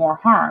causing more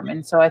harm?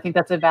 And so I think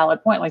that's a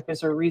valid point. Like,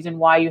 there's a reason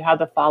why you have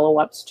the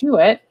follow-ups to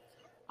it,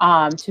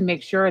 to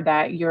make sure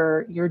that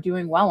you're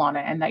doing well on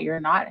it and that you're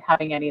not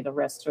having any of the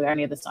risks or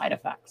any of the side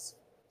effects.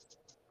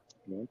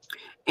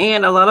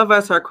 And a lot of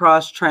us are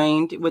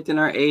cross-trained within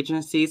our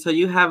agency. So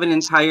you have an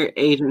entire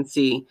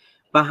agency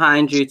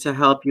behind you to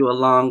help you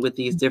along with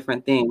these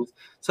different things.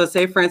 So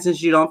say, for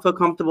instance, you don't feel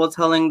comfortable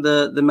telling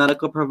the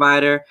medical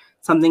provider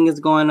something is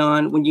going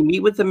on. When you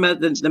meet with the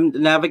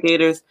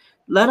navigators,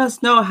 let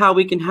us know how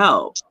we can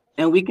help.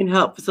 And we can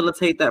help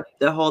facilitate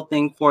the whole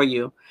thing for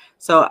you.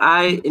 So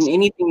in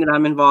anything that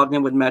I'm involved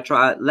in with Metro,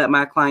 I let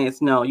my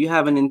clients know you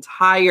have an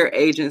entire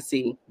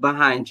agency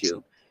behind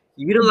you.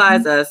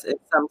 Utilize us in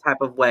some type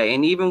of way.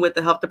 And even with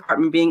the health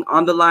department being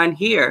on the line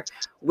here,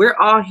 we're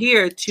all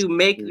here to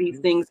make these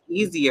things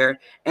easier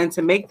and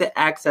to make the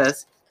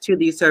access to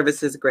these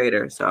services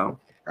greater. So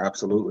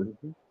absolutely.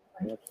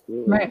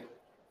 Right.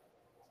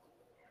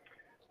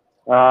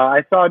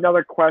 I saw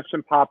another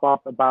question pop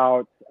up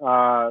about,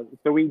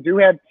 so we do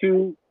have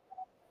 2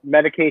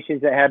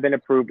 medications that have been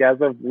approved as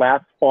of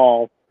last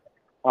fall.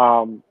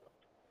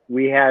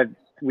 We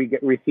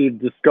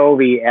received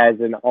Descovy as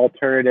an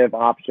alternative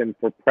option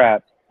for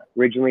PrEP.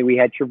 Originally we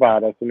had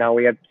Truvada, so now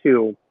we have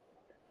 2.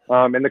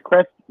 And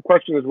the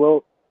question is,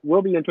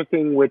 will be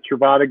interesting with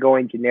Truvada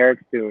going generic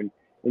soon.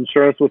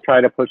 Insurance will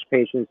try to push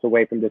patients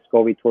away from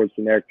Descovy towards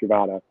generic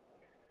Truvada.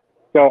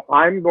 So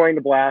I'm going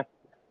to blast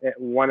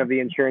one of the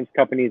insurance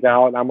companies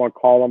out. I'm going to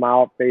call them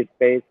out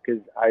face-to-face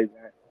because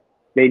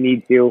they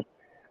need to.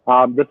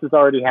 This has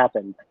already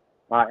happened.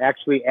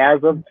 Actually, as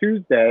of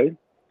Tuesday,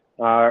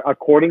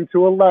 according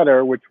to a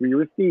letter which we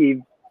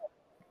received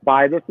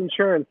by this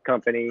insurance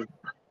company,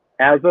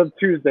 as of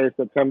Tuesday,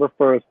 September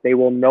 1st, they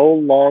will no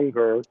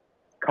longer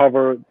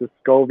cover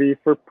Descovy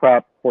for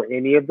PrEP for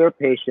any of their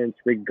patients,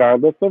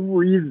 regardless of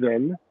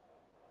reason.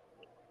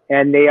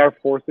 And they are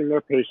forcing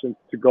their patients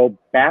to go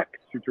back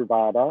to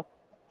Truvada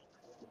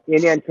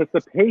in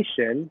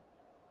anticipation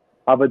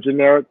of a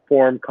generic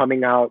form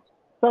coming out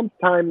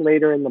sometime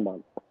later in the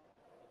month.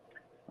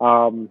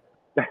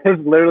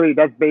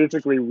 That's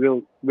basically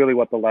really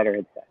what the letter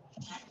had said.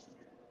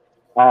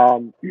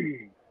 Of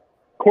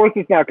course,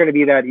 it's not going to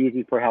be that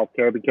easy for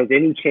healthcare because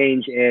any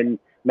change in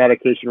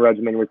medication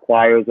regimen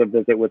requires a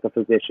visit with a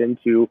physician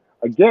to,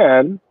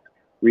 again,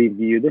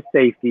 review the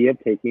safety of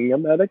taking a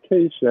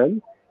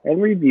medication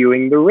and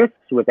reviewing the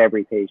risks with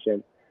every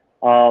patient.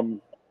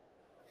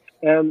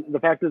 And the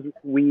fact is,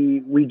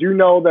 we do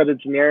know that a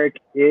generic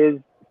is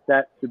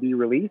set to be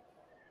released.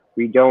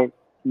 We don't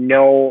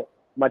know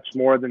much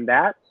more than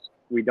that.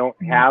 We don't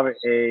have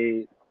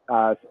a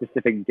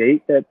specific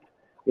date that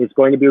is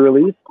going to be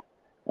released.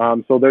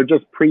 So they're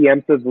just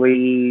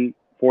preemptively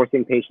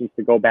forcing patients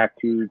to go back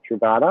to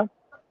Truvada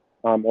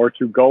or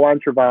to go on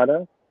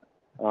Truvada.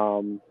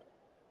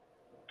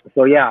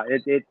 So yeah,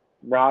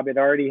 Rob, it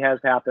already has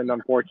happened,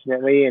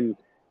 unfortunately, and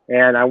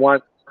I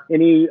want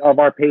any of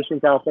our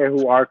patients out there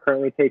who are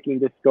currently taking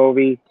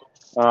Descovy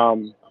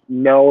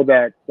know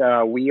that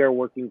we are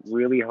working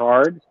really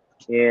hard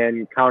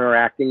in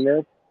counteracting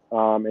this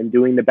and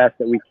doing the best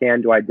that we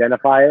can to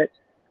identify it.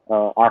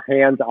 Our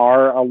hands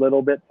are a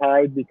little bit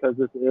tied because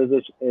this is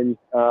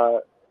a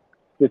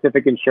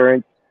specific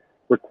insurance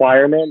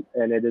requirement,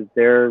 and it is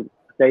their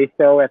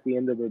say-so at the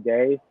end of the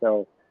day.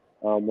 So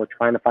we're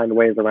trying to find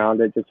ways around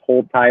it. Just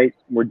hold tight.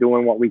 We're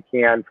doing what we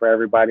can for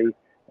everybody.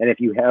 And if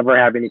you ever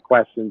have any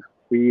questions,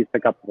 please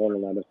pick up the phone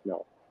and let us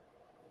know.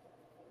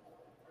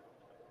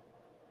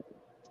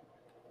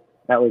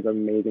 That was an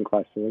amazing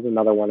question. It was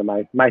another one of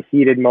my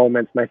heated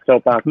moments, my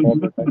soapbox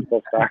moments. I'm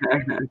so sorry.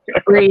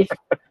 Breathe.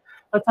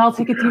 Let's all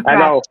take a deep breath. I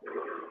know.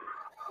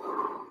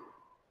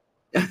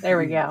 There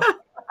we go.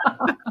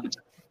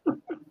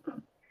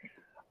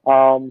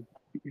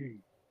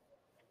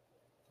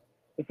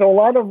 So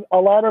a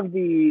lot of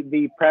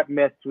the PrEP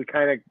myths we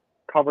kind of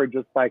covered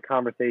just by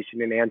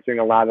conversation and answering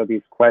a lot of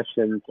these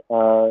questions.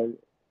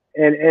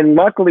 And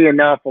luckily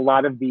enough, a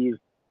lot of these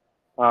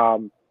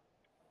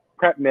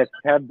PrEP myths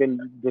have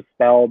been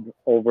dispelled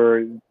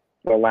over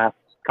the last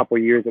couple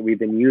of years that we've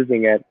been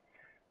using it.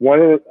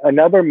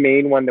 Another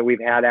main one that we've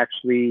had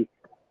actually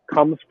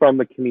comes from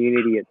the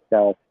community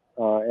itself,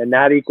 and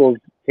that equals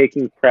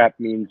taking PrEP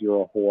means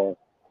you're a whore.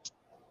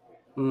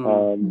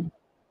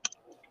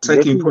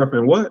 Taking PrEP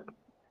and what?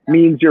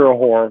 Means you're a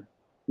whore.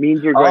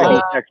 Means you're going to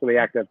be sexually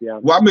active. Yeah.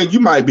 Well, I mean, you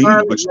might be,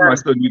 but you might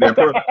still need that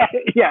PrEP.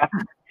 Yeah.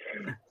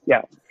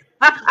 Yeah.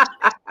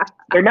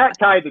 They're not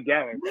tied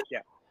together. Yeah.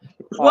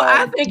 Well,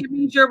 I think it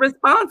means you're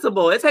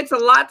responsible. It takes a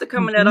lot to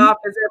come in that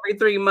office every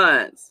 3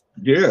 months.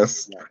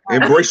 Yes.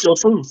 Embrace your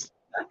truth.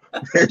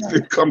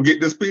 Come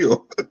get this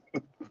pill.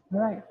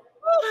 Right.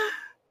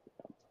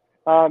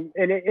 And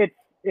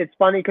it's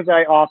funny because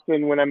I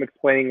often, when I'm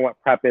explaining what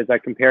PrEP is, I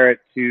compare it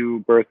to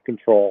birth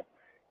control.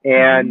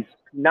 And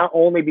not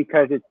only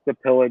because it's the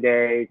pill a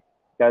day,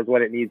 does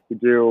what it needs to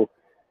do,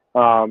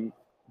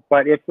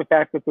 but it's the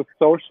fact that the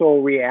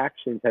social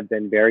reactions have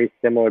been very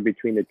similar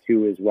between the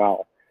two as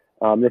well.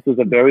 This was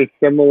a very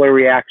similar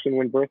reaction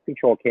when birth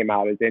control came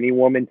out, as any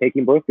woman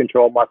taking birth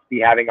control must be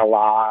having a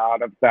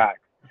lot of sex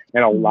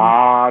and a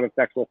lot of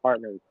sexual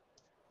partners.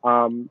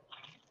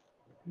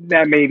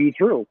 That may be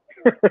true.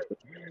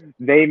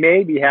 They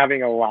may be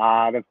having a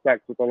lot of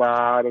sex with a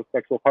lot of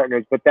sexual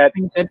partners, but that's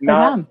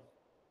not, them.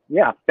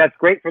 Yeah, that's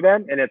great for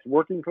them and it's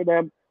working for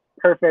them.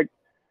 Perfect.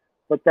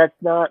 But that's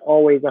not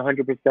always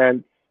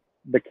 100%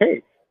 the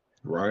case.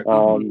 Right. It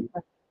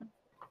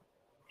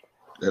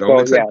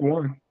only takes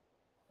one.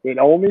 It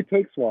only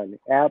takes one.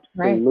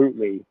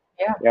 Absolutely. Right.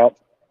 Yeah. Yep.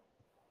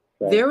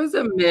 So. There was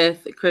a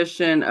myth,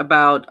 Christian,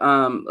 about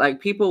like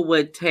people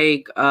would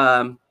take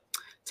the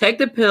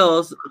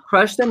pills,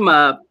 crush them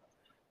up,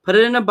 put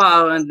it in a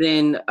bottle, and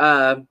then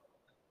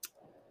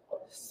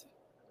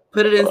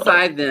put it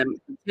inside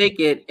them, take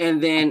it,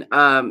 and then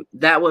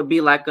that would be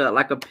like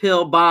a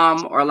pill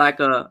bomb or like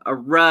a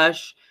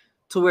rush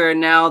to where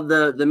now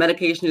the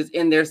medication is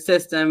in their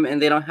system and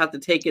they don't have to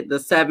take it the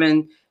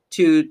 7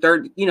 to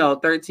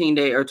 13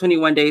 days or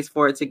 21 days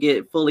for it to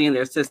get fully in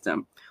their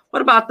system.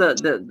 What about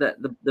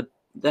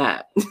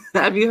that?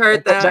 Have you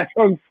heard that?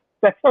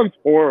 That sounds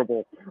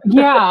horrible.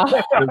 Yeah.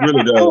 It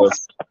really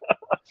does.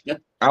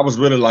 I was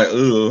really like,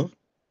 ugh.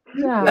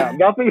 Yeah.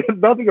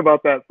 Nothing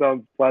about that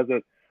sounds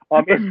pleasant.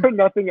 If for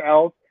nothing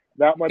else,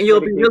 that much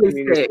you'll be really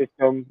sick.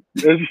 System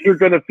is you're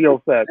gonna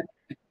feel sick.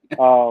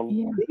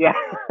 Yeah.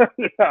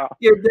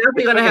 You're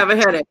definitely gonna have a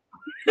headache.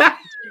 Yeah.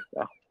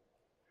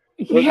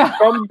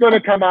 Some's gonna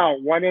come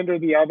out one end or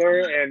the other,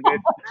 and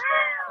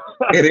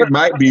it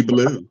might be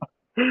blue.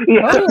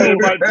 Yeah, it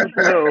might be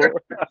blue.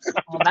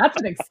 Well, that's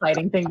an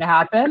exciting thing to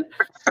happen.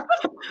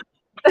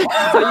 As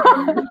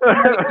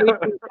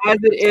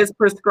it is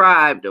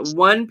prescribed,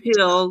 one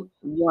pill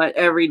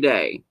every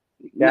day,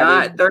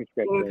 not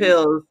 13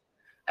 pills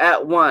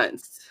at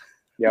once.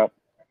 Yep.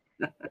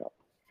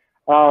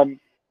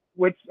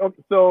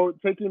 So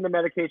taking the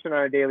medication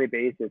on a daily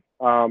basis.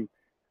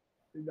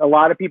 A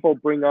lot of people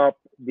bring up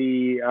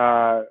the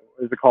what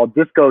is it called,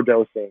 disco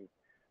dosing,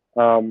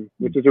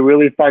 which is a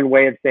really fun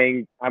way of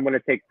saying I'm going to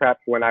take PrEP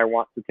when I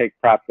want to take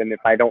PrEP, and if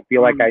I don't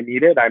feel like I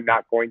need it, I'm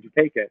not going to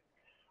take it.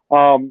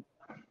 So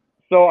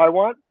I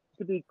want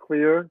to be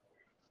clear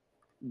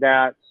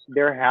that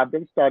there have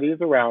been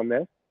studies around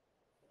this,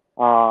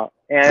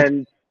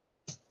 and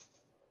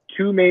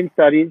 2 main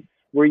studies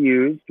were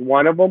used.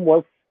 One of them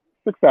was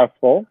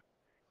successful,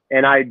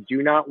 and I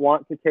do not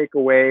want to take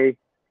away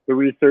the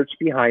research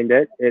behind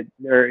it,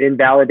 or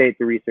invalidate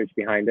the research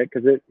behind it,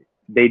 because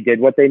they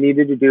did what they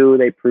needed to do.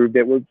 They proved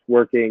it was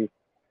working.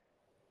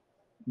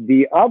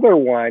 The other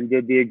one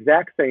did the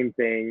exact same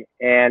thing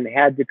and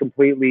had to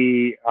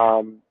completely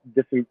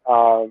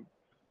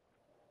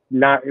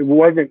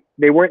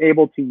they weren't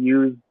able to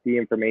use the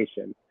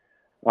information.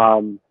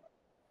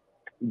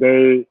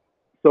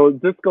 So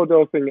disco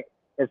dosing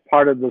as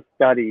part of the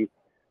study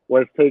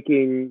was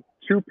taking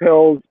 2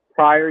 pills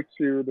prior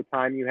to the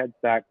time you had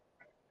sex,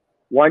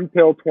 1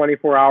 pill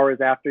 24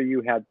 hours after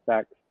you had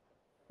sex,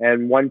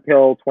 and 1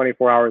 pill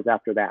 24 hours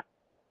after that.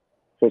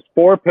 So it's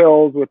 4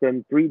 pills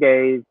within 3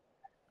 days.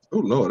 Oh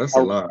Lord, that's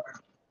a lot.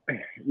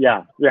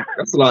 Yeah.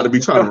 That's a lot to be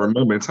trying to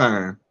remember in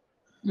time.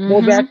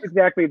 Well, that's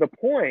exactly the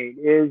point.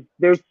 Is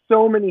there's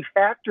so many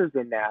factors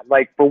in that.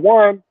 Like, for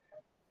one,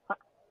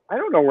 I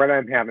don't know when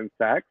I'm having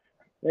sex.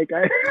 Like,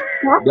 it's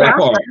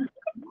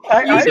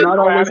not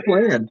always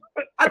planned.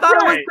 I thought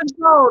it was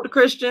controlled,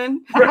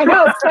 Christian. I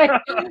know.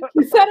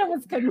 You said it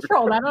was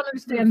controlled. I don't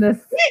understand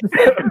this.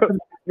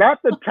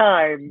 Not the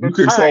time. You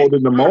controlled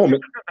in the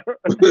moment.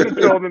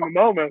 Controlled in the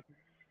moment.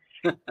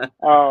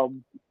 So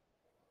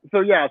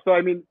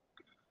I mean,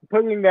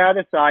 putting that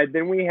aside,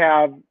 then we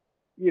have,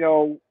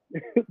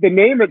 the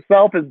name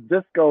itself is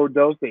disco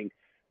dosing,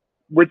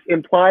 which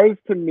implies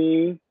to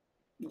me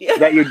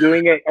that you're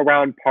doing it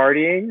around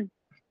partying.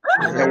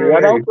 And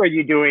what else are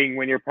you doing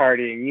when you're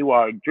partying? You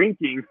are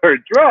drinking or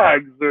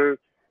drugs or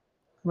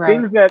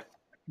things that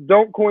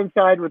don't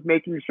coincide with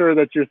making sure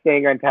that you're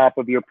staying on top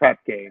of your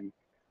prep game.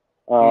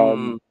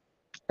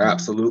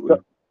 Absolutely.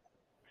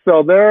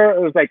 So there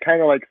was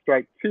kind of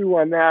strike 2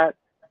 on that.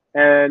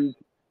 And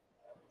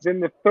then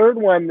the third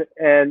one,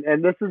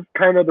 and this is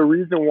kind of the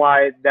reason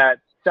why that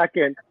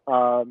second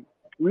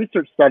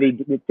research study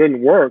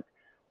didn't work,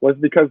 was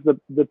because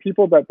the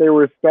people that they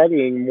were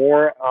studying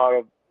more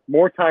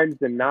times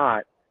than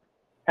not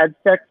had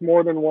sex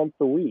more than once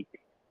a week.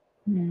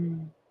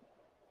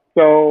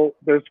 So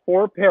there's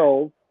 4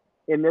 pills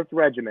in this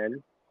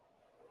regimen.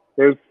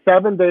 There's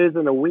 7 days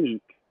in a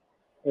week,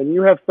 and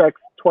you have sex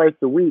twice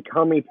a week.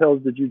 How many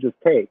pills did you just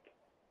take?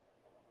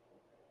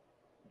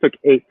 Took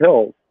 8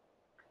 pills.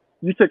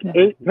 You took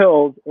 8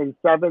 pills in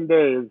 7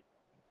 days,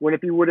 when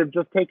if you would have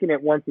just taken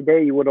it once a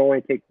day, you would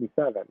only take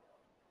 7.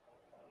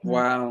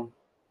 Wow.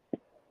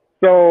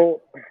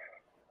 So,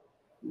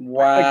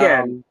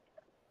 again,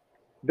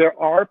 there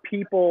are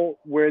people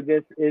where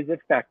this is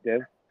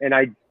effective, and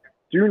I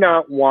do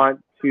not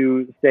want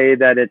to say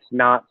that it's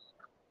not,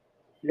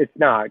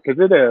 because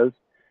it is.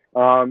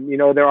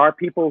 There are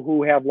people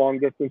who have long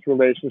distance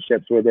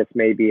relationships where this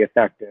may be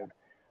effective.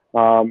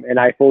 And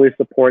I fully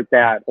support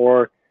that.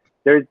 Or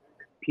there's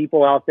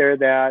people out there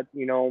that,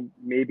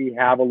 maybe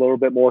have a little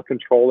bit more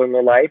control in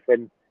their life,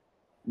 and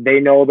they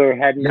know they're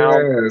heading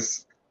out.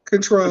 Yes,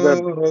 control.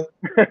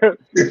 to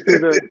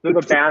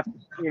the bath,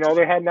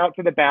 they're heading out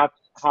to the bath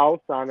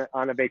house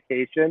on a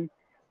vacation.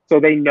 So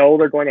they know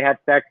they're going to have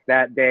sex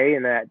that day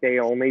and that day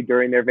only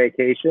during their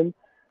vacation.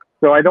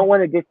 So I don't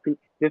want to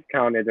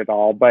discount it at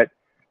all, but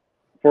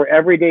for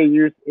everyday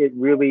use, it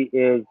really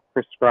is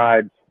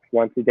prescribed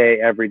once a day,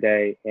 every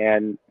day.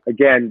 And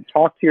again,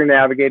 talk to your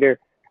navigator,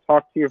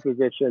 talk to your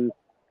physician,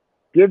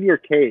 give your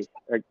case.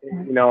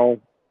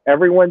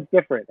 Everyone's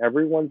different.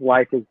 Everyone's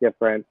life is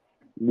different.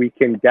 We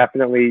can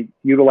definitely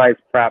utilize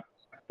PrEP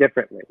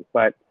differently,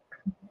 but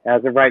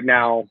as of right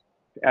now,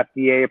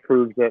 FDA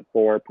approves it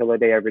for pill a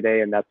day, every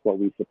day, and that's what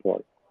we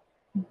support.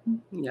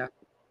 Yeah.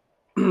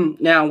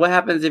 Now, what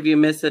happens if you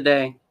miss a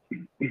day?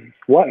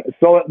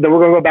 So then we're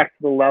going to go back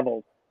to the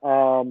levels.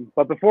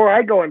 But before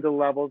I go into the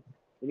levels,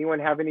 anyone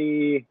have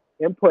any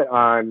input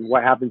on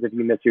what happens if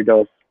you miss your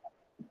dose?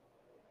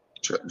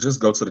 Just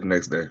go to the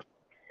next day.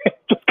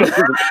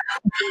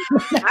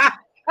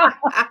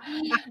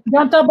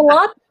 Don't double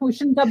up? We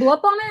shouldn't double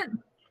up on it?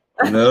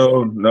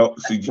 No.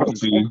 See,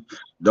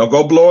 don't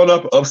go blowing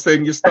up,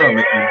 upsetting your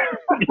stomach.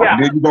 Yeah.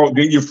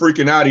 Then you're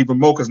freaking out even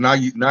more because now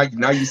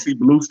you see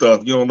blue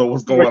stuff. You don't know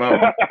what's going on.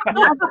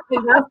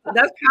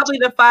 That's probably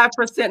the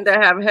 5%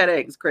 that have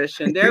headaches,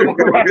 Christian. There we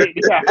go.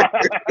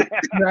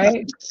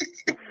 Right.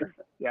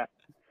 Yeah.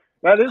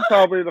 That is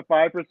probably the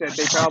 5%.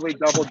 They probably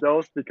double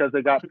dose because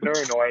they got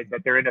paranoid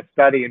that they're in a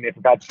study and they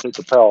forgot to take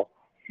a pill.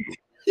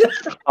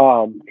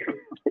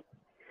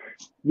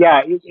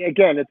 Yeah.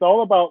 Again, it's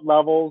all about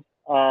levels.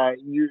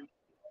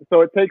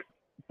 So it takes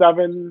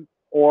 7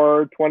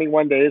 or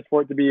 21 days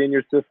for it to be in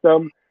your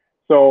system.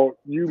 So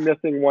you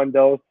missing 1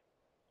 dose,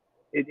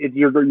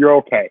 you're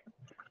okay.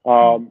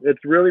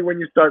 It's really when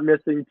you start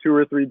missing 2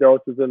 or 3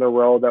 doses in a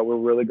row that we're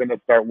really going to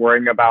start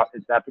worrying about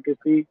its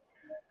efficacy.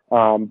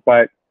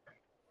 But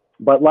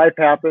life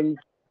happens.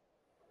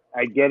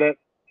 I get it.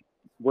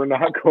 We're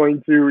not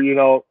going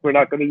to, we're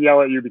not going to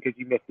yell at you because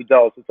you missed a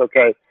dose. It's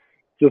okay.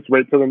 Just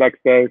wait till the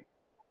next day.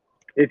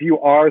 If you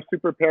are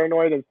super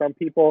paranoid and some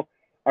people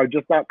are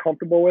just not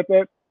comfortable with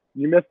it,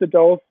 you missed a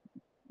dose,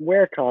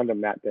 wear a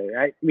condom that day.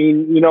 I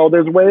mean,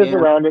 there's ways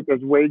around it.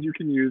 There's ways you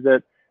can use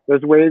it.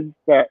 There's ways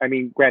that,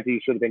 granted,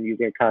 you should have been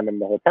using a condom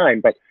the whole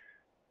time, but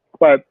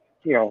I'm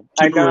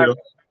not.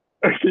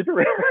 Keep it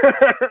real.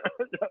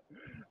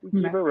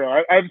 Keep it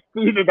real. I've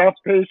seen enough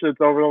patients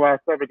over the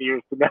last 7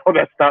 years to know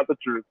that's not the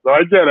truth. So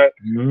I get it.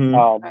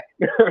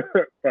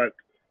 But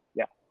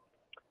yeah.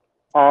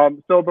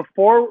 So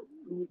before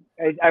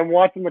I'm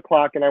watching the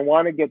clock and I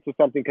want to get to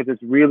something because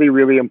it's really,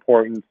 really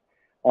important.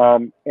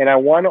 And I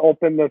want to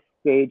open this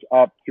stage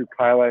up to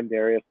Kyla and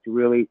Darius to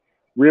really,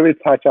 really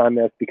touch on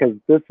this, because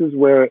this is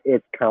where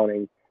it's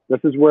counting.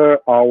 This is where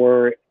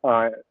our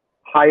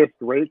highest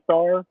rates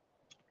are,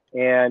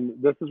 and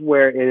this is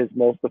where it is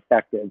most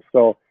effective.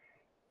 So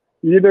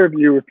either of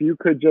you, if you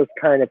could just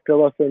kind of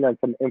fill us in on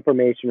some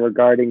information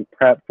regarding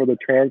PrEP for the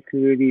trans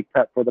community,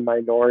 PrEP for the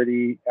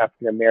minority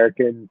African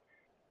American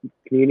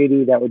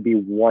community, that would be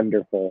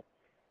wonderful.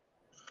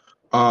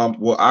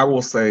 Well, I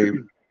will say,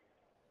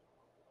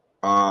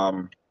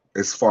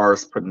 as far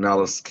as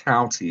Pinellas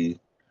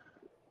County,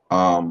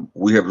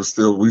 we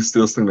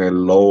still seen a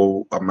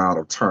low amount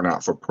of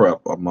turnout for PrEP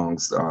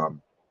amongst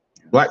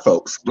Black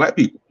folks, Black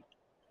people.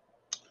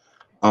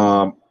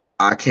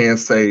 I can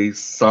say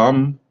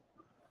some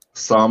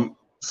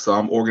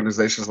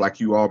organizations like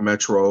you all,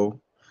 Metro,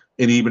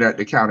 and even at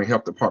the county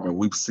health department,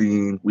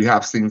 we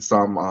have seen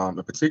some,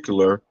 in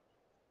particular,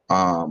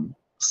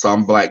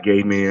 some Black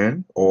gay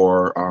men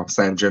or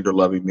same gender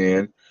loving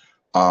men,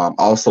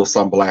 also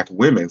some Black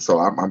women. So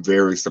I'm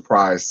very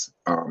surprised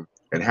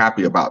and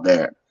happy about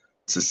that,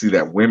 to see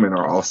that women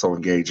are also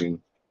engaging.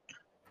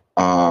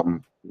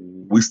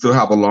 We still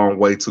have a long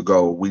way to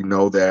go. We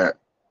know that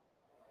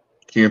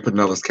here in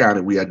Pinellas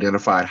County, we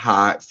identified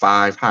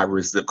 5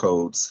 high-risk zip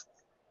codes.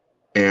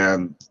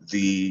 And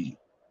the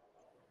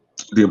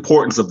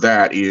importance of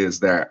that is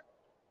that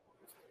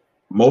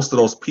most of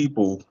those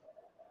people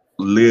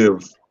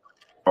live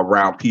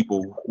around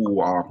people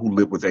who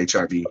live with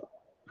HIV,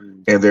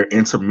 and they're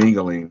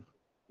intermingling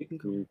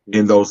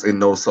in those.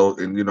 So,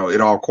 and you know,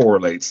 it all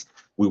correlates.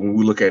 When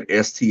we look at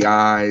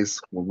STIs,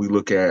 when we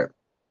look at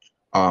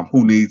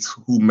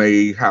who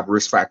may have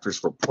risk factors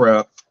for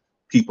PrEP,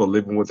 people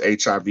living with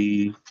HIV,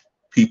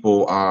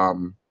 people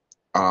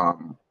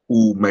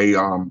who may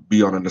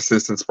be on an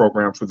assistance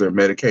program for their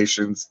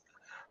medications,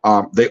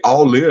 they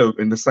all live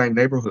in the same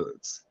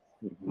neighborhoods,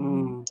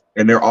 and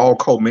they're all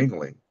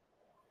commingling.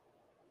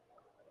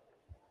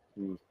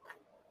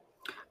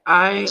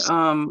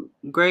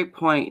 Great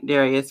point,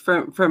 Darius.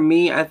 For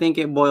me, I think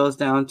it boils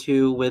down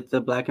to, with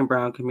the Black and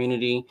brown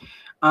community,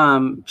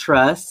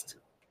 trust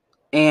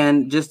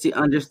and just the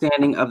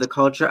understanding of the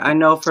culture. I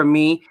know for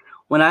me,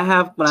 when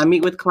I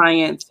meet with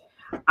clients,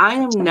 I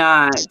am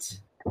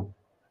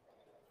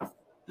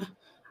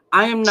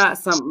not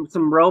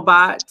some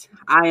robot.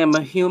 I am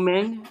a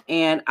human,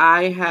 and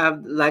I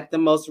have like the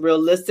most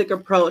realistic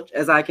approach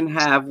as I can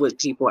have with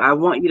people. I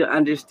want you to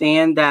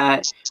understand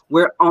that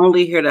we're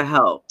only here to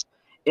help.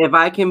 If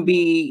I can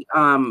be,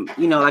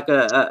 like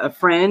a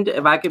friend,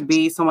 if I could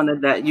be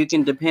someone that you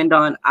can depend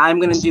on, I'm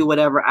going to do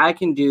whatever I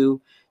can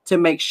do to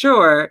make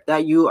sure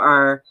that you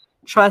are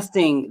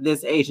trusting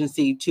this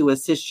agency to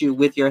assist you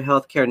with your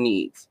healthcare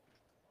needs.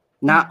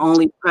 Not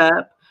only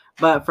PrEP,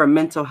 but for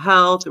mental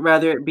health,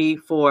 whether it be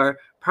for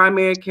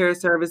primary care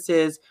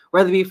services,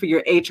 whether it be for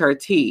your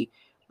HRT.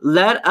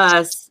 Let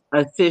us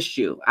assist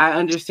you. I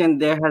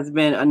understand there has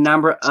been a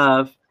number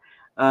of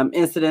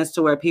incidents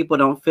to where people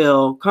don't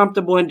feel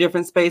comfortable in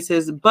different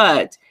spaces,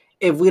 but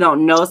if we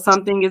don't know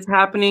something is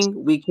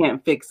happening, we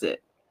can't fix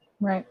it.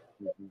 Right.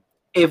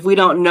 If we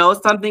don't know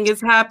something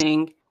is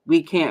happening,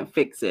 we can't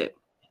fix it.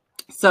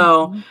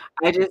 So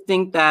I just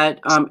think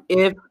that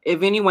if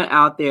anyone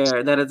out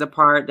there that is a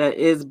part that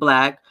is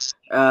Black,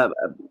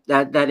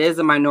 that is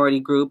a minority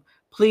group,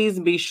 please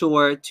be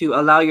sure to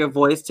allow your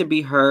voice to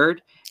be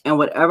heard, and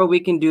whatever we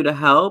can do to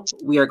help,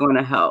 we are going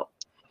to help.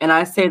 And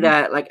I say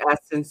that like as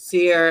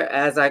sincere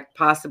as I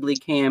possibly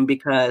can,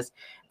 because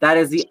that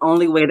is the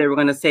only way that we're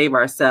going to save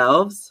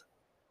ourselves.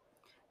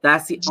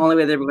 That's the only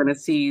way that we're going to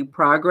see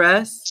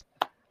progress.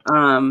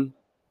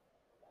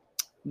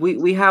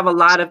 We have a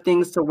lot of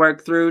things to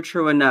work through,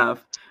 true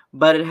enough,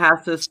 but it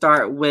has to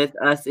start with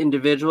us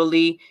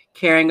individually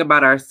caring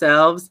about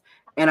ourselves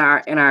and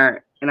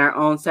our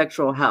own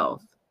sexual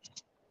health.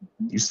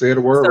 You said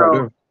a word right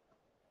there.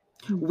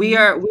 We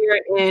are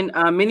in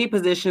many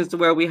positions to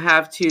where we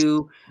have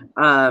to,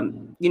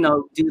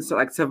 do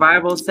like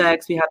survival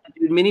sex. We have to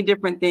do many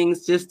different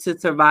things just to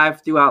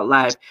survive throughout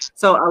life.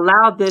 So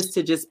allow this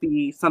to just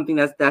be something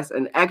that's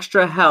an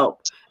extra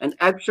help, an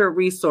extra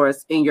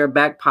resource in your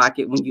back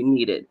pocket when you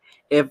need it.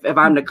 If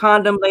I'm the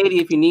condom lady,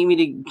 if you need me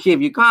to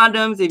give you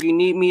condoms, if you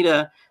need me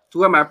to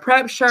wear my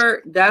PrEP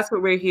shirt, that's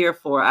what we're here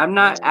for. I'm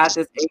not at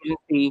this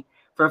agency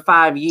for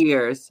 5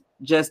 years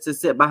just to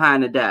sit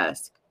behind a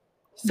desk.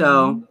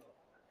 So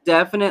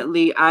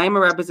definitely, I am a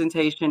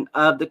representation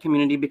of the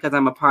community because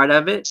I'm a part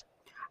of it.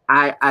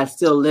 I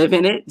still live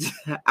in it.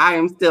 I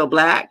am still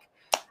Black.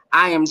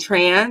 I am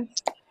trans.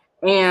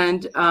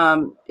 And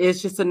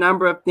it's just a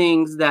number of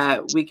things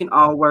that we can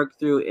all work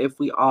through if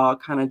we all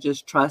kind of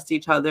just trust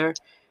each other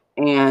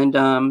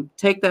and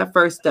take that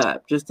first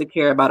step just to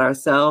care about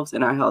ourselves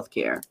and our health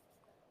care.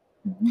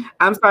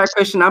 I'm sorry,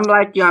 Christian. I'm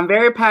like you. I'm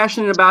very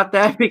passionate about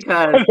that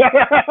because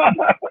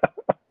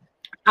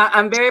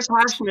I'm very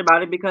passionate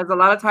about it because a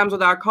lot of times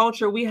with our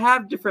culture, we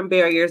have different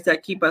barriers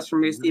that keep us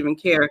from receiving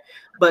care.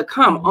 But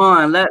come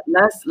on,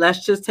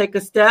 let's just take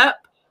a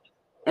step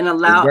and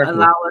allow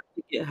us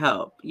to get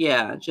help.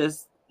 Yeah,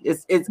 just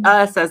it's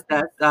us that's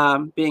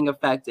being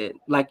affected,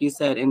 like you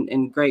said,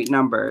 in great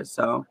numbers.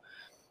 So.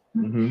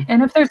 Mm-hmm.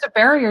 And if there's a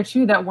barrier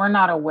too that we're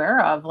not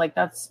aware of, like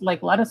that's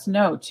like, let us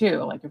know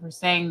too. Like if we're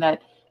saying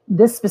that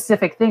this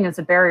specific thing is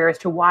a barrier as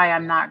to why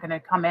I'm not going to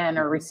come in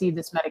or receive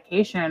this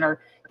medication or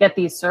get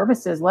these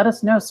services, let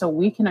us know so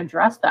we can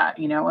address that,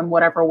 you know, in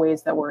whatever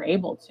ways that we're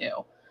able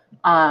to.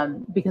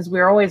 Because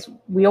we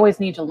always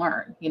need to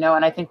learn, you know,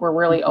 and I think we're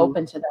really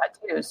open to that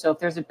too. So if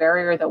there's a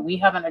barrier that we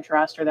haven't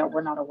addressed or that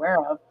we're not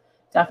aware of,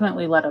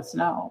 definitely let us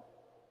know.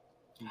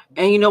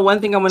 And, you know,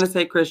 one thing I want to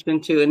say, Christian,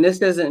 too, and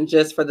this isn't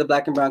just for the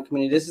Black and Brown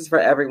community, this is for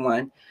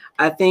everyone.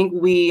 I think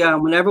we,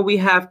 whenever we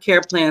have care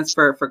plans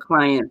for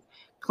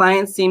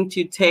clients seem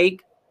to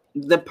take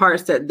the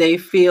parts that they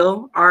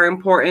feel are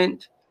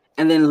important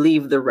and then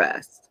leave the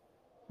rest.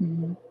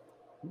 Mm-hmm.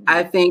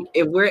 I think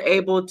if we're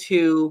able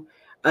to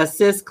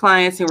assist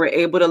clients and we're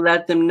able to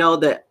let them know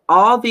that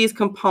all these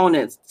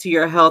components to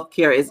your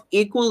healthcare is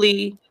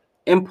equally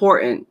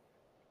important.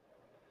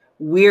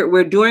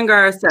 We're doing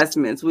our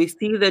assessments. We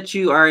see that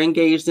you are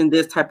engaged in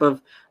this type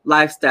of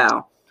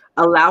lifestyle.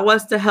 Allow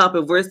us to help.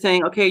 If we're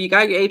saying, okay, you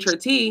got your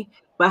HRT,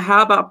 but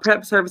how about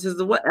PrEP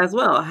services as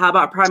well? How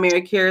about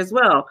primary care as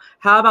well?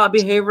 How about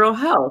behavioral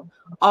health?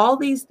 All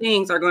these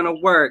things are going to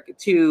work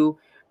to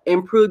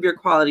improve your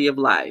quality of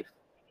life.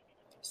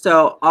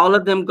 So all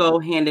of them go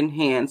hand in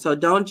hand. So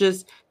don't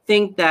just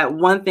think that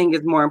one thing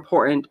is more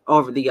important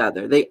over the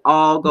other. They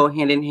all go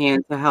hand in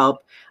hand to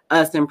help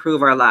us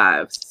improve our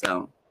lives.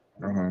 So.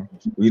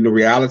 The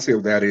reality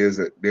of that is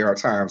that there are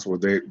times where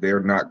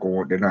they're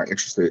not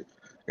interested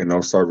in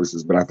those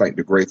services. But I think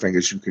the great thing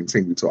is you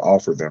continue to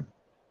offer them,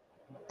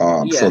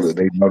 so that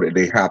they know that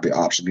they have the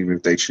option, even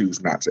if they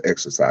choose not to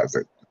exercise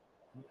it.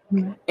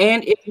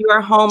 And if you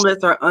are homeless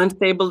or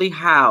unstably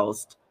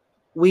housed,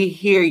 we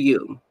hear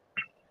you.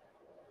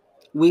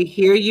 We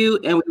hear you,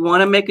 and we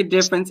want to make a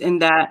difference in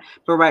that.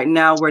 But right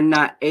now, we're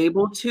not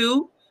able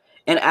to.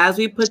 And as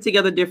we put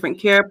together different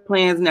care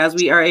plans and as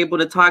we are able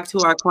to talk to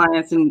our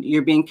clients and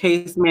you're being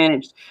case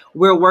managed,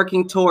 we're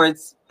working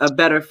towards a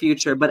better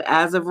future. But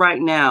as of right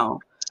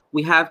now,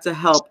 we have to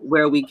help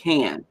where we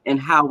can and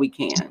how we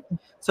can.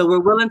 So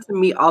we're willing to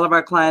meet all of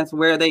our clients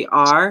where they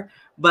are.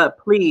 But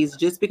please,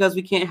 just because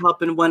we can't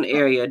help in one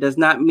area does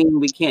not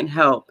mean we can't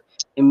help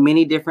in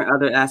many different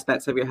other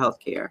aspects of your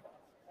healthcare.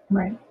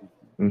 Right.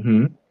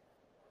 Mm-hmm.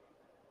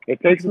 It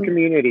takes a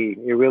community.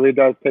 It really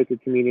does take a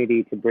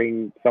community to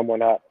bring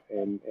someone up.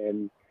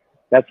 And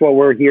that's what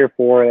we're here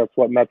for. That's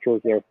what Metro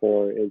is there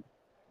for, is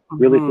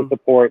really to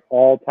support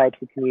all types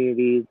of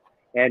communities.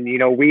 And, you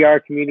know, we are a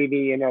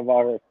community in of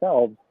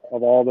ourselves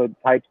of all the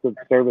types of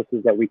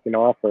services that we can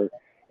offer,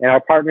 and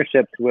our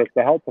partnerships with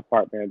the health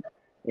department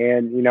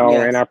and, you know,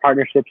 and our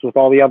partnerships with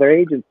all the other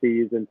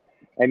agencies. And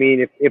I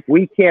mean, if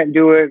we can't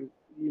do it,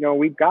 you know,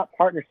 we've got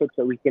partnerships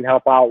that we can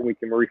help out, we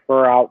can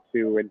refer out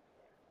to.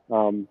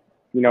 And,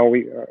 you know,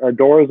 our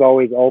door is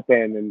always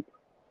open. And,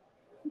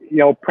 you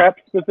know, PrEP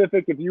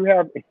specific, if you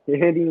have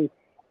any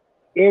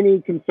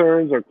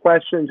concerns or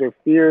questions or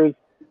fears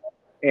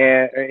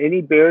and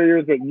any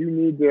barriers that you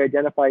need to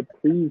identify,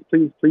 please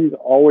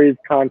always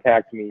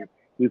contact me.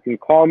 You can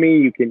call me,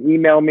 you can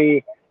email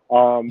me.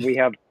 We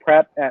have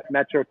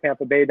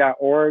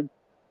prep@metrotampabay.org.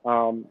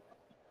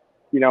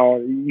 You know,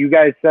 you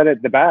guys said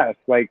it the best.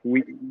 Like,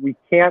 we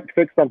can't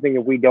fix something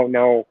if we don't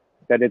know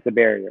that it's a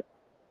barrier.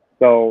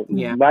 So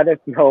let us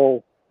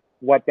know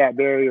what that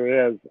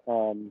barrier is.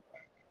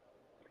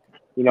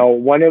 You know,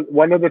 one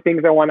of the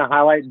things I want to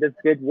highlight, this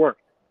did work.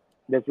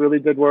 This really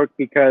did work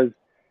because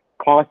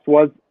cost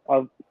was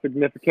a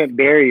significant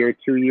barrier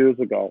 2 years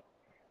ago.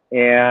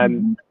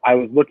 And I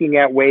was looking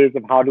at ways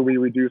of how do we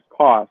reduce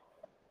costs.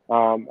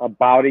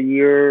 About a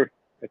year,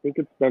 I think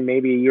it's been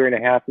maybe a year and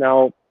a half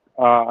now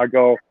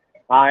ago,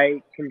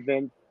 I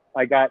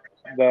got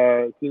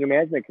the senior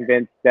management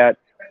convinced that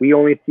we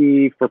only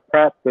see for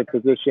PrEP the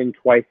physician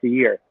twice a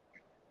year.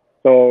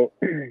 So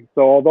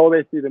although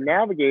they see the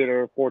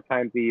navigator 4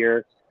 times a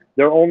year,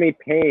 they're only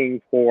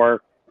paying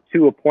for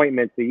 2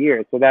 appointments a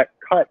year. So that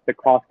cut the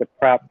cost of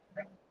PrEP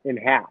in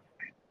half.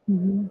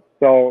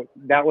 So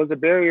that was a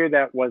barrier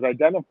that was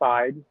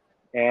identified,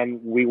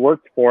 and we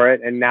worked for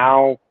it. And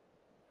now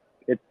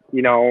it's,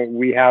 you know,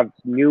 we have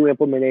new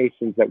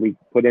implementations that we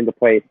put into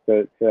place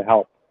to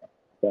help.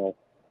 So.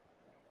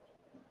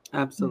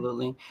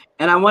 Absolutely.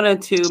 And I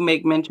wanted to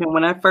make mention,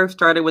 when I first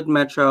started with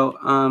Metro,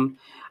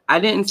 I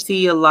didn't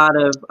see a lot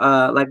of,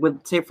 like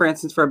with, say, for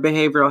instance, for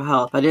behavioral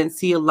health, I didn't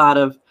see a lot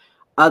of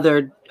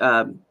other,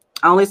 I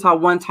only saw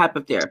one type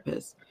of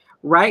therapist.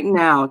 Right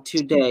now,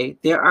 today,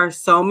 there are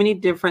so many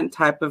different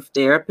type of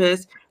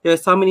therapists. There are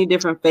so many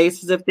different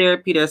faces of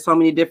therapy. There's so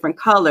many different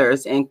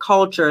colors and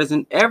cultures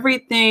and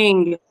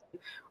everything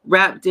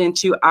wrapped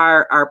into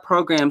our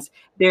programs.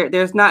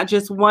 There's not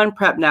just one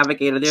PrEP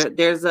navigator.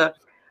 There's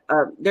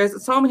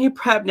so many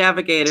PrEP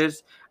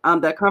navigators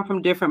that come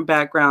from different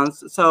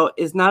backgrounds. So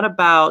it's not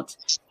about,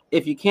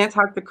 if you can't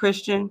talk to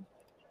Christian,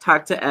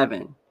 talk to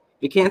Evan.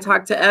 If you can't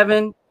talk to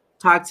Evan,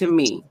 talk to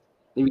me.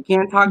 If you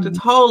can't talk to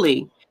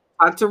Toly,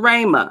 talk to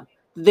Rayma.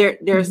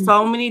 there's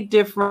so many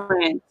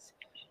different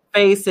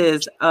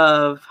faces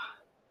of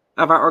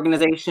our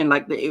organization.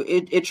 Like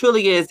it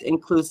truly is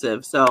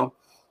inclusive. So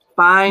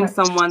find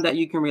someone that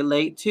you can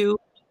relate to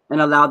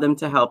and allow them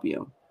to help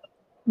you.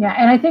 Yeah,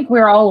 and I think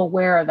we're all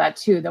aware of that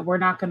too, that we're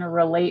not going to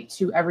relate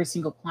to every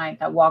single client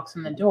that walks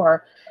in the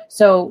door.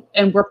 So,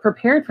 and we're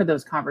prepared for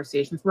those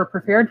conversations. We're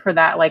prepared for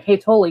that. Like, hey,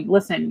 totally,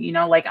 listen, you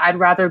know, like I'd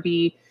rather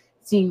be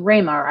seeing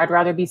Rayma, or I'd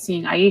rather be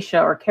seeing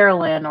Aisha or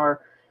Carolyn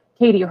or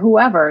Katie or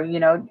whoever, you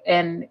know,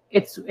 and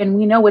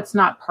we know it's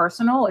not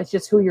personal. It's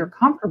just who you're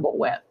comfortable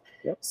with.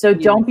 Yep. So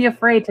don't be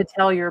afraid to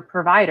tell your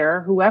provider,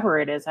 whoever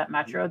it is at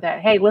Metro,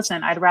 that, hey,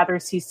 listen, I'd rather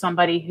see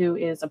somebody who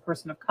is a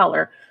person of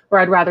color, or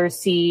I'd rather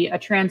see a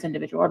trans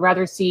individual, or I'd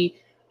rather see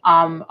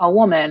a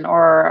woman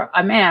or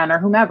a man or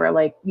whomever.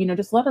 Like, you know,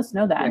 just let us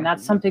know that. And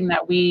that's something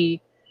that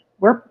we're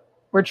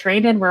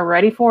trained in, we're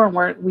ready for, and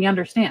we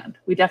understand.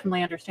 We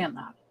definitely understand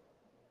that.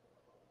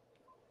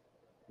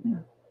 Yeah.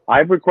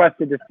 I've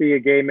requested to see a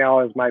gay male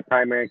as my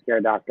primary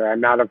care doctor.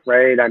 I'm not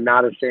afraid. I'm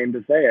not ashamed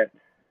to say it.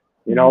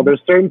 You know, there's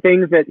certain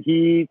things that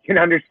he can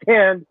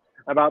understand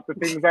about the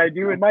things I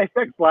do in my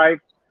sex life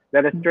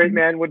that a straight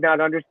man would not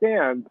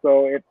understand.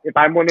 So if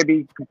I'm going to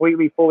be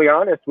completely, fully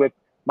honest with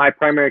my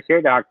primary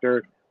care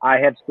doctor, I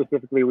have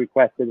specifically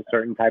requested a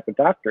certain type of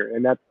doctor,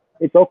 and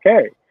it's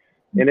okay.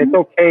 And it's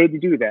okay to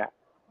do that.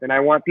 And I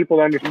want people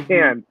to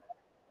understand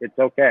it's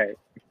okay.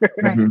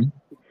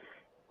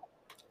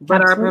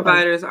 But our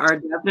providers are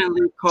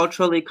definitely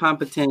culturally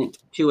competent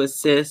to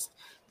assist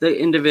the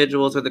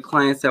individuals or the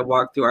clients that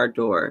walk through our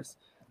doors.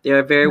 They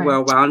are very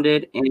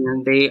well-rounded,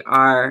 and they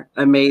are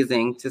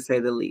amazing, to say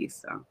the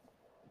least. So.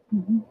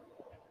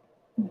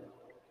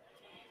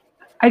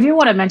 I do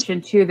want to mention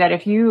too that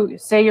if you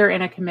say you're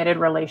in a committed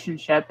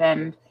relationship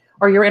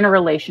or you're in a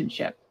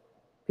relationship,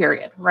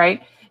 period,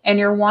 right? And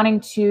you're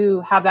wanting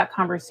to have that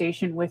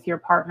conversation with your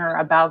partner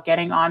about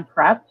getting on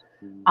PrEP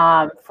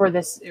for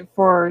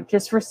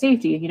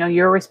safety. You know,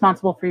 you're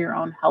responsible for your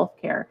own health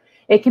care.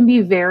 It can be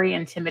very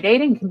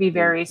intimidating, can be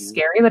very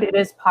scary, but it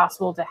is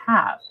possible to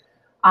have.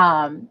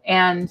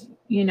 And,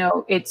 you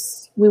know,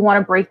 we want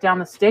to break down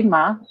the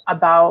stigma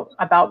about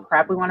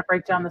PrEP. We want to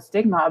break down the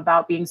stigma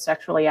about being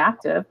sexually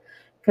active,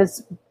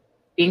 because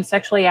being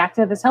sexually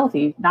active is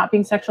healthy. Not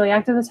being sexually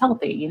active is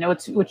healthy. You know,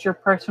 it's what your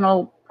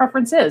personal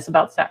preference is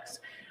about sex.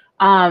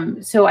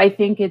 So I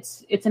think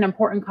it's an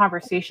important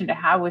conversation to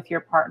have with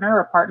your partner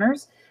or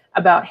partners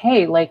about,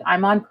 hey, like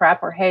I'm on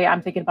PrEP, or hey,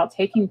 I'm thinking about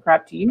taking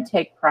PrEP. Do you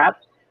take PrEP?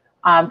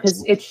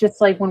 Because it's just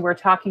like when we're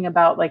talking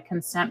about like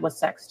consent with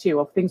sex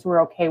too, of things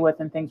we're okay with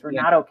and things we're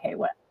not okay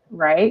with,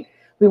 right?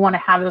 We want to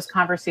have those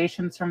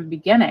conversations from the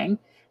beginning.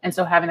 And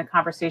so having the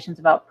conversations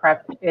about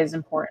PrEP is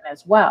important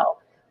as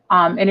well.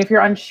 And if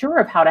you're unsure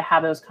of how to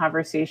have those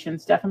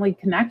conversations, definitely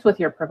connect with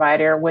your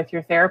provider, with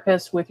your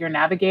therapist, with your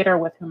navigator,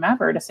 with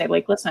whomever, to say,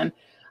 like, listen,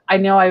 I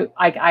know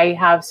I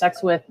have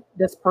sex with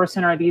this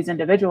person or these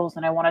individuals,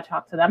 and I want to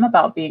talk to them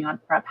about being on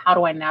PrEP. How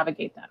do I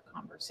navigate that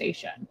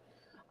conversation?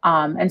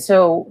 And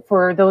so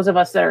for those of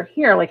us that are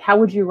here, like, how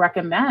would you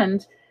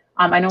recommend,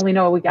 I only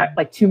know we got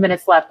like 2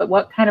 minutes left, but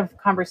what kind of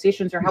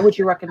conversations, or how would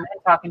you recommend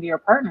talking to your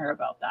partner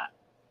about that?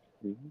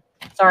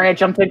 Sorry, I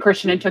jumped in,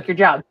 Christian, and took your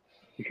job.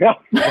 Yeah.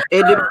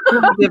 It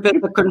depends if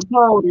it's a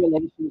controlled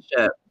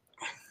relationship.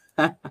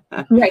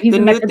 Right, the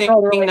new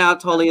thing now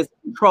totally is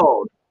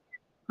controlled.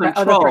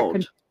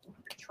 Controlled.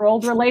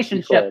 Controlled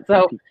relationship.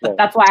 So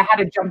that's why I had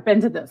to jump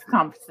into this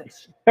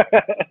conversation.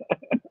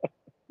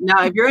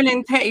 Now, if you're in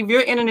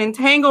an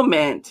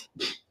entanglement,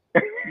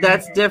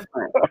 that's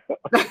different.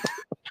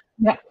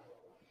 Yeah.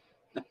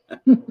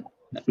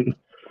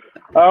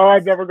 Oh,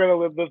 I'm never going to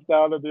live this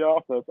down in the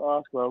office.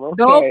 Awesome.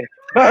 Okay.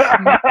 Nope.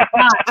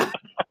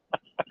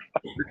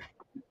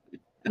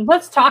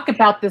 Let's talk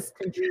about this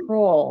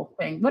control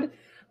thing.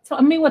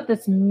 Tell me what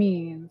this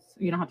means.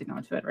 You don't have to go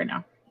into it right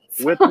now.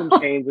 Whips and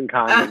chains and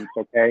condoms,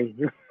 okay?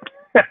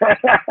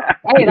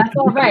 Hey, that's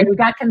all right. We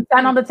got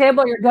consent on the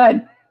table. You're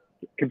good.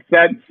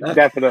 Consent,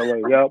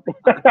 definitely. Yep.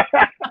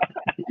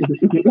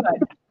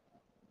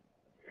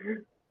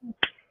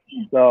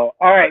 So,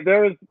 all right,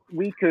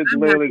 we could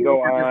literally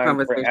go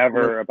on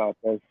forever about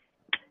this.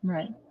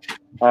 Right.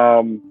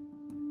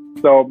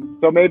 So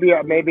maybe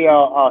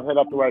I'll hit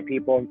up the right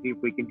people and see if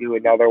we can do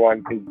another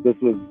one, because this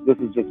is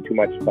just too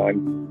much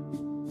fun.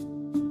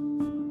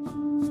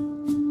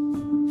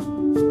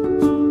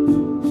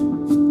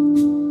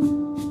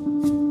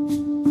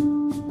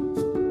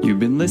 You've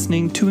been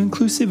listening to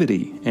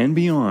Inclusivity and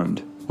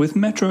Beyond with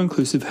Metro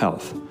Inclusive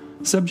Health,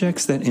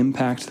 subjects that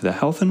impact the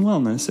health and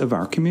wellness of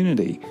our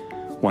community.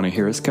 Want to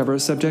hear us cover a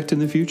subject in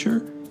the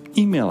future?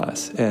 Email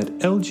us at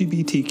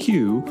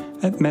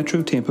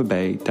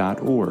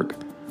lgbtq@metrotampabay.org.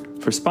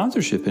 For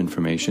sponsorship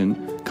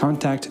information,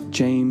 contact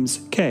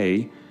James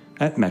K.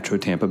 at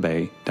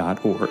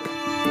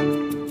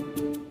metrotampabay.org.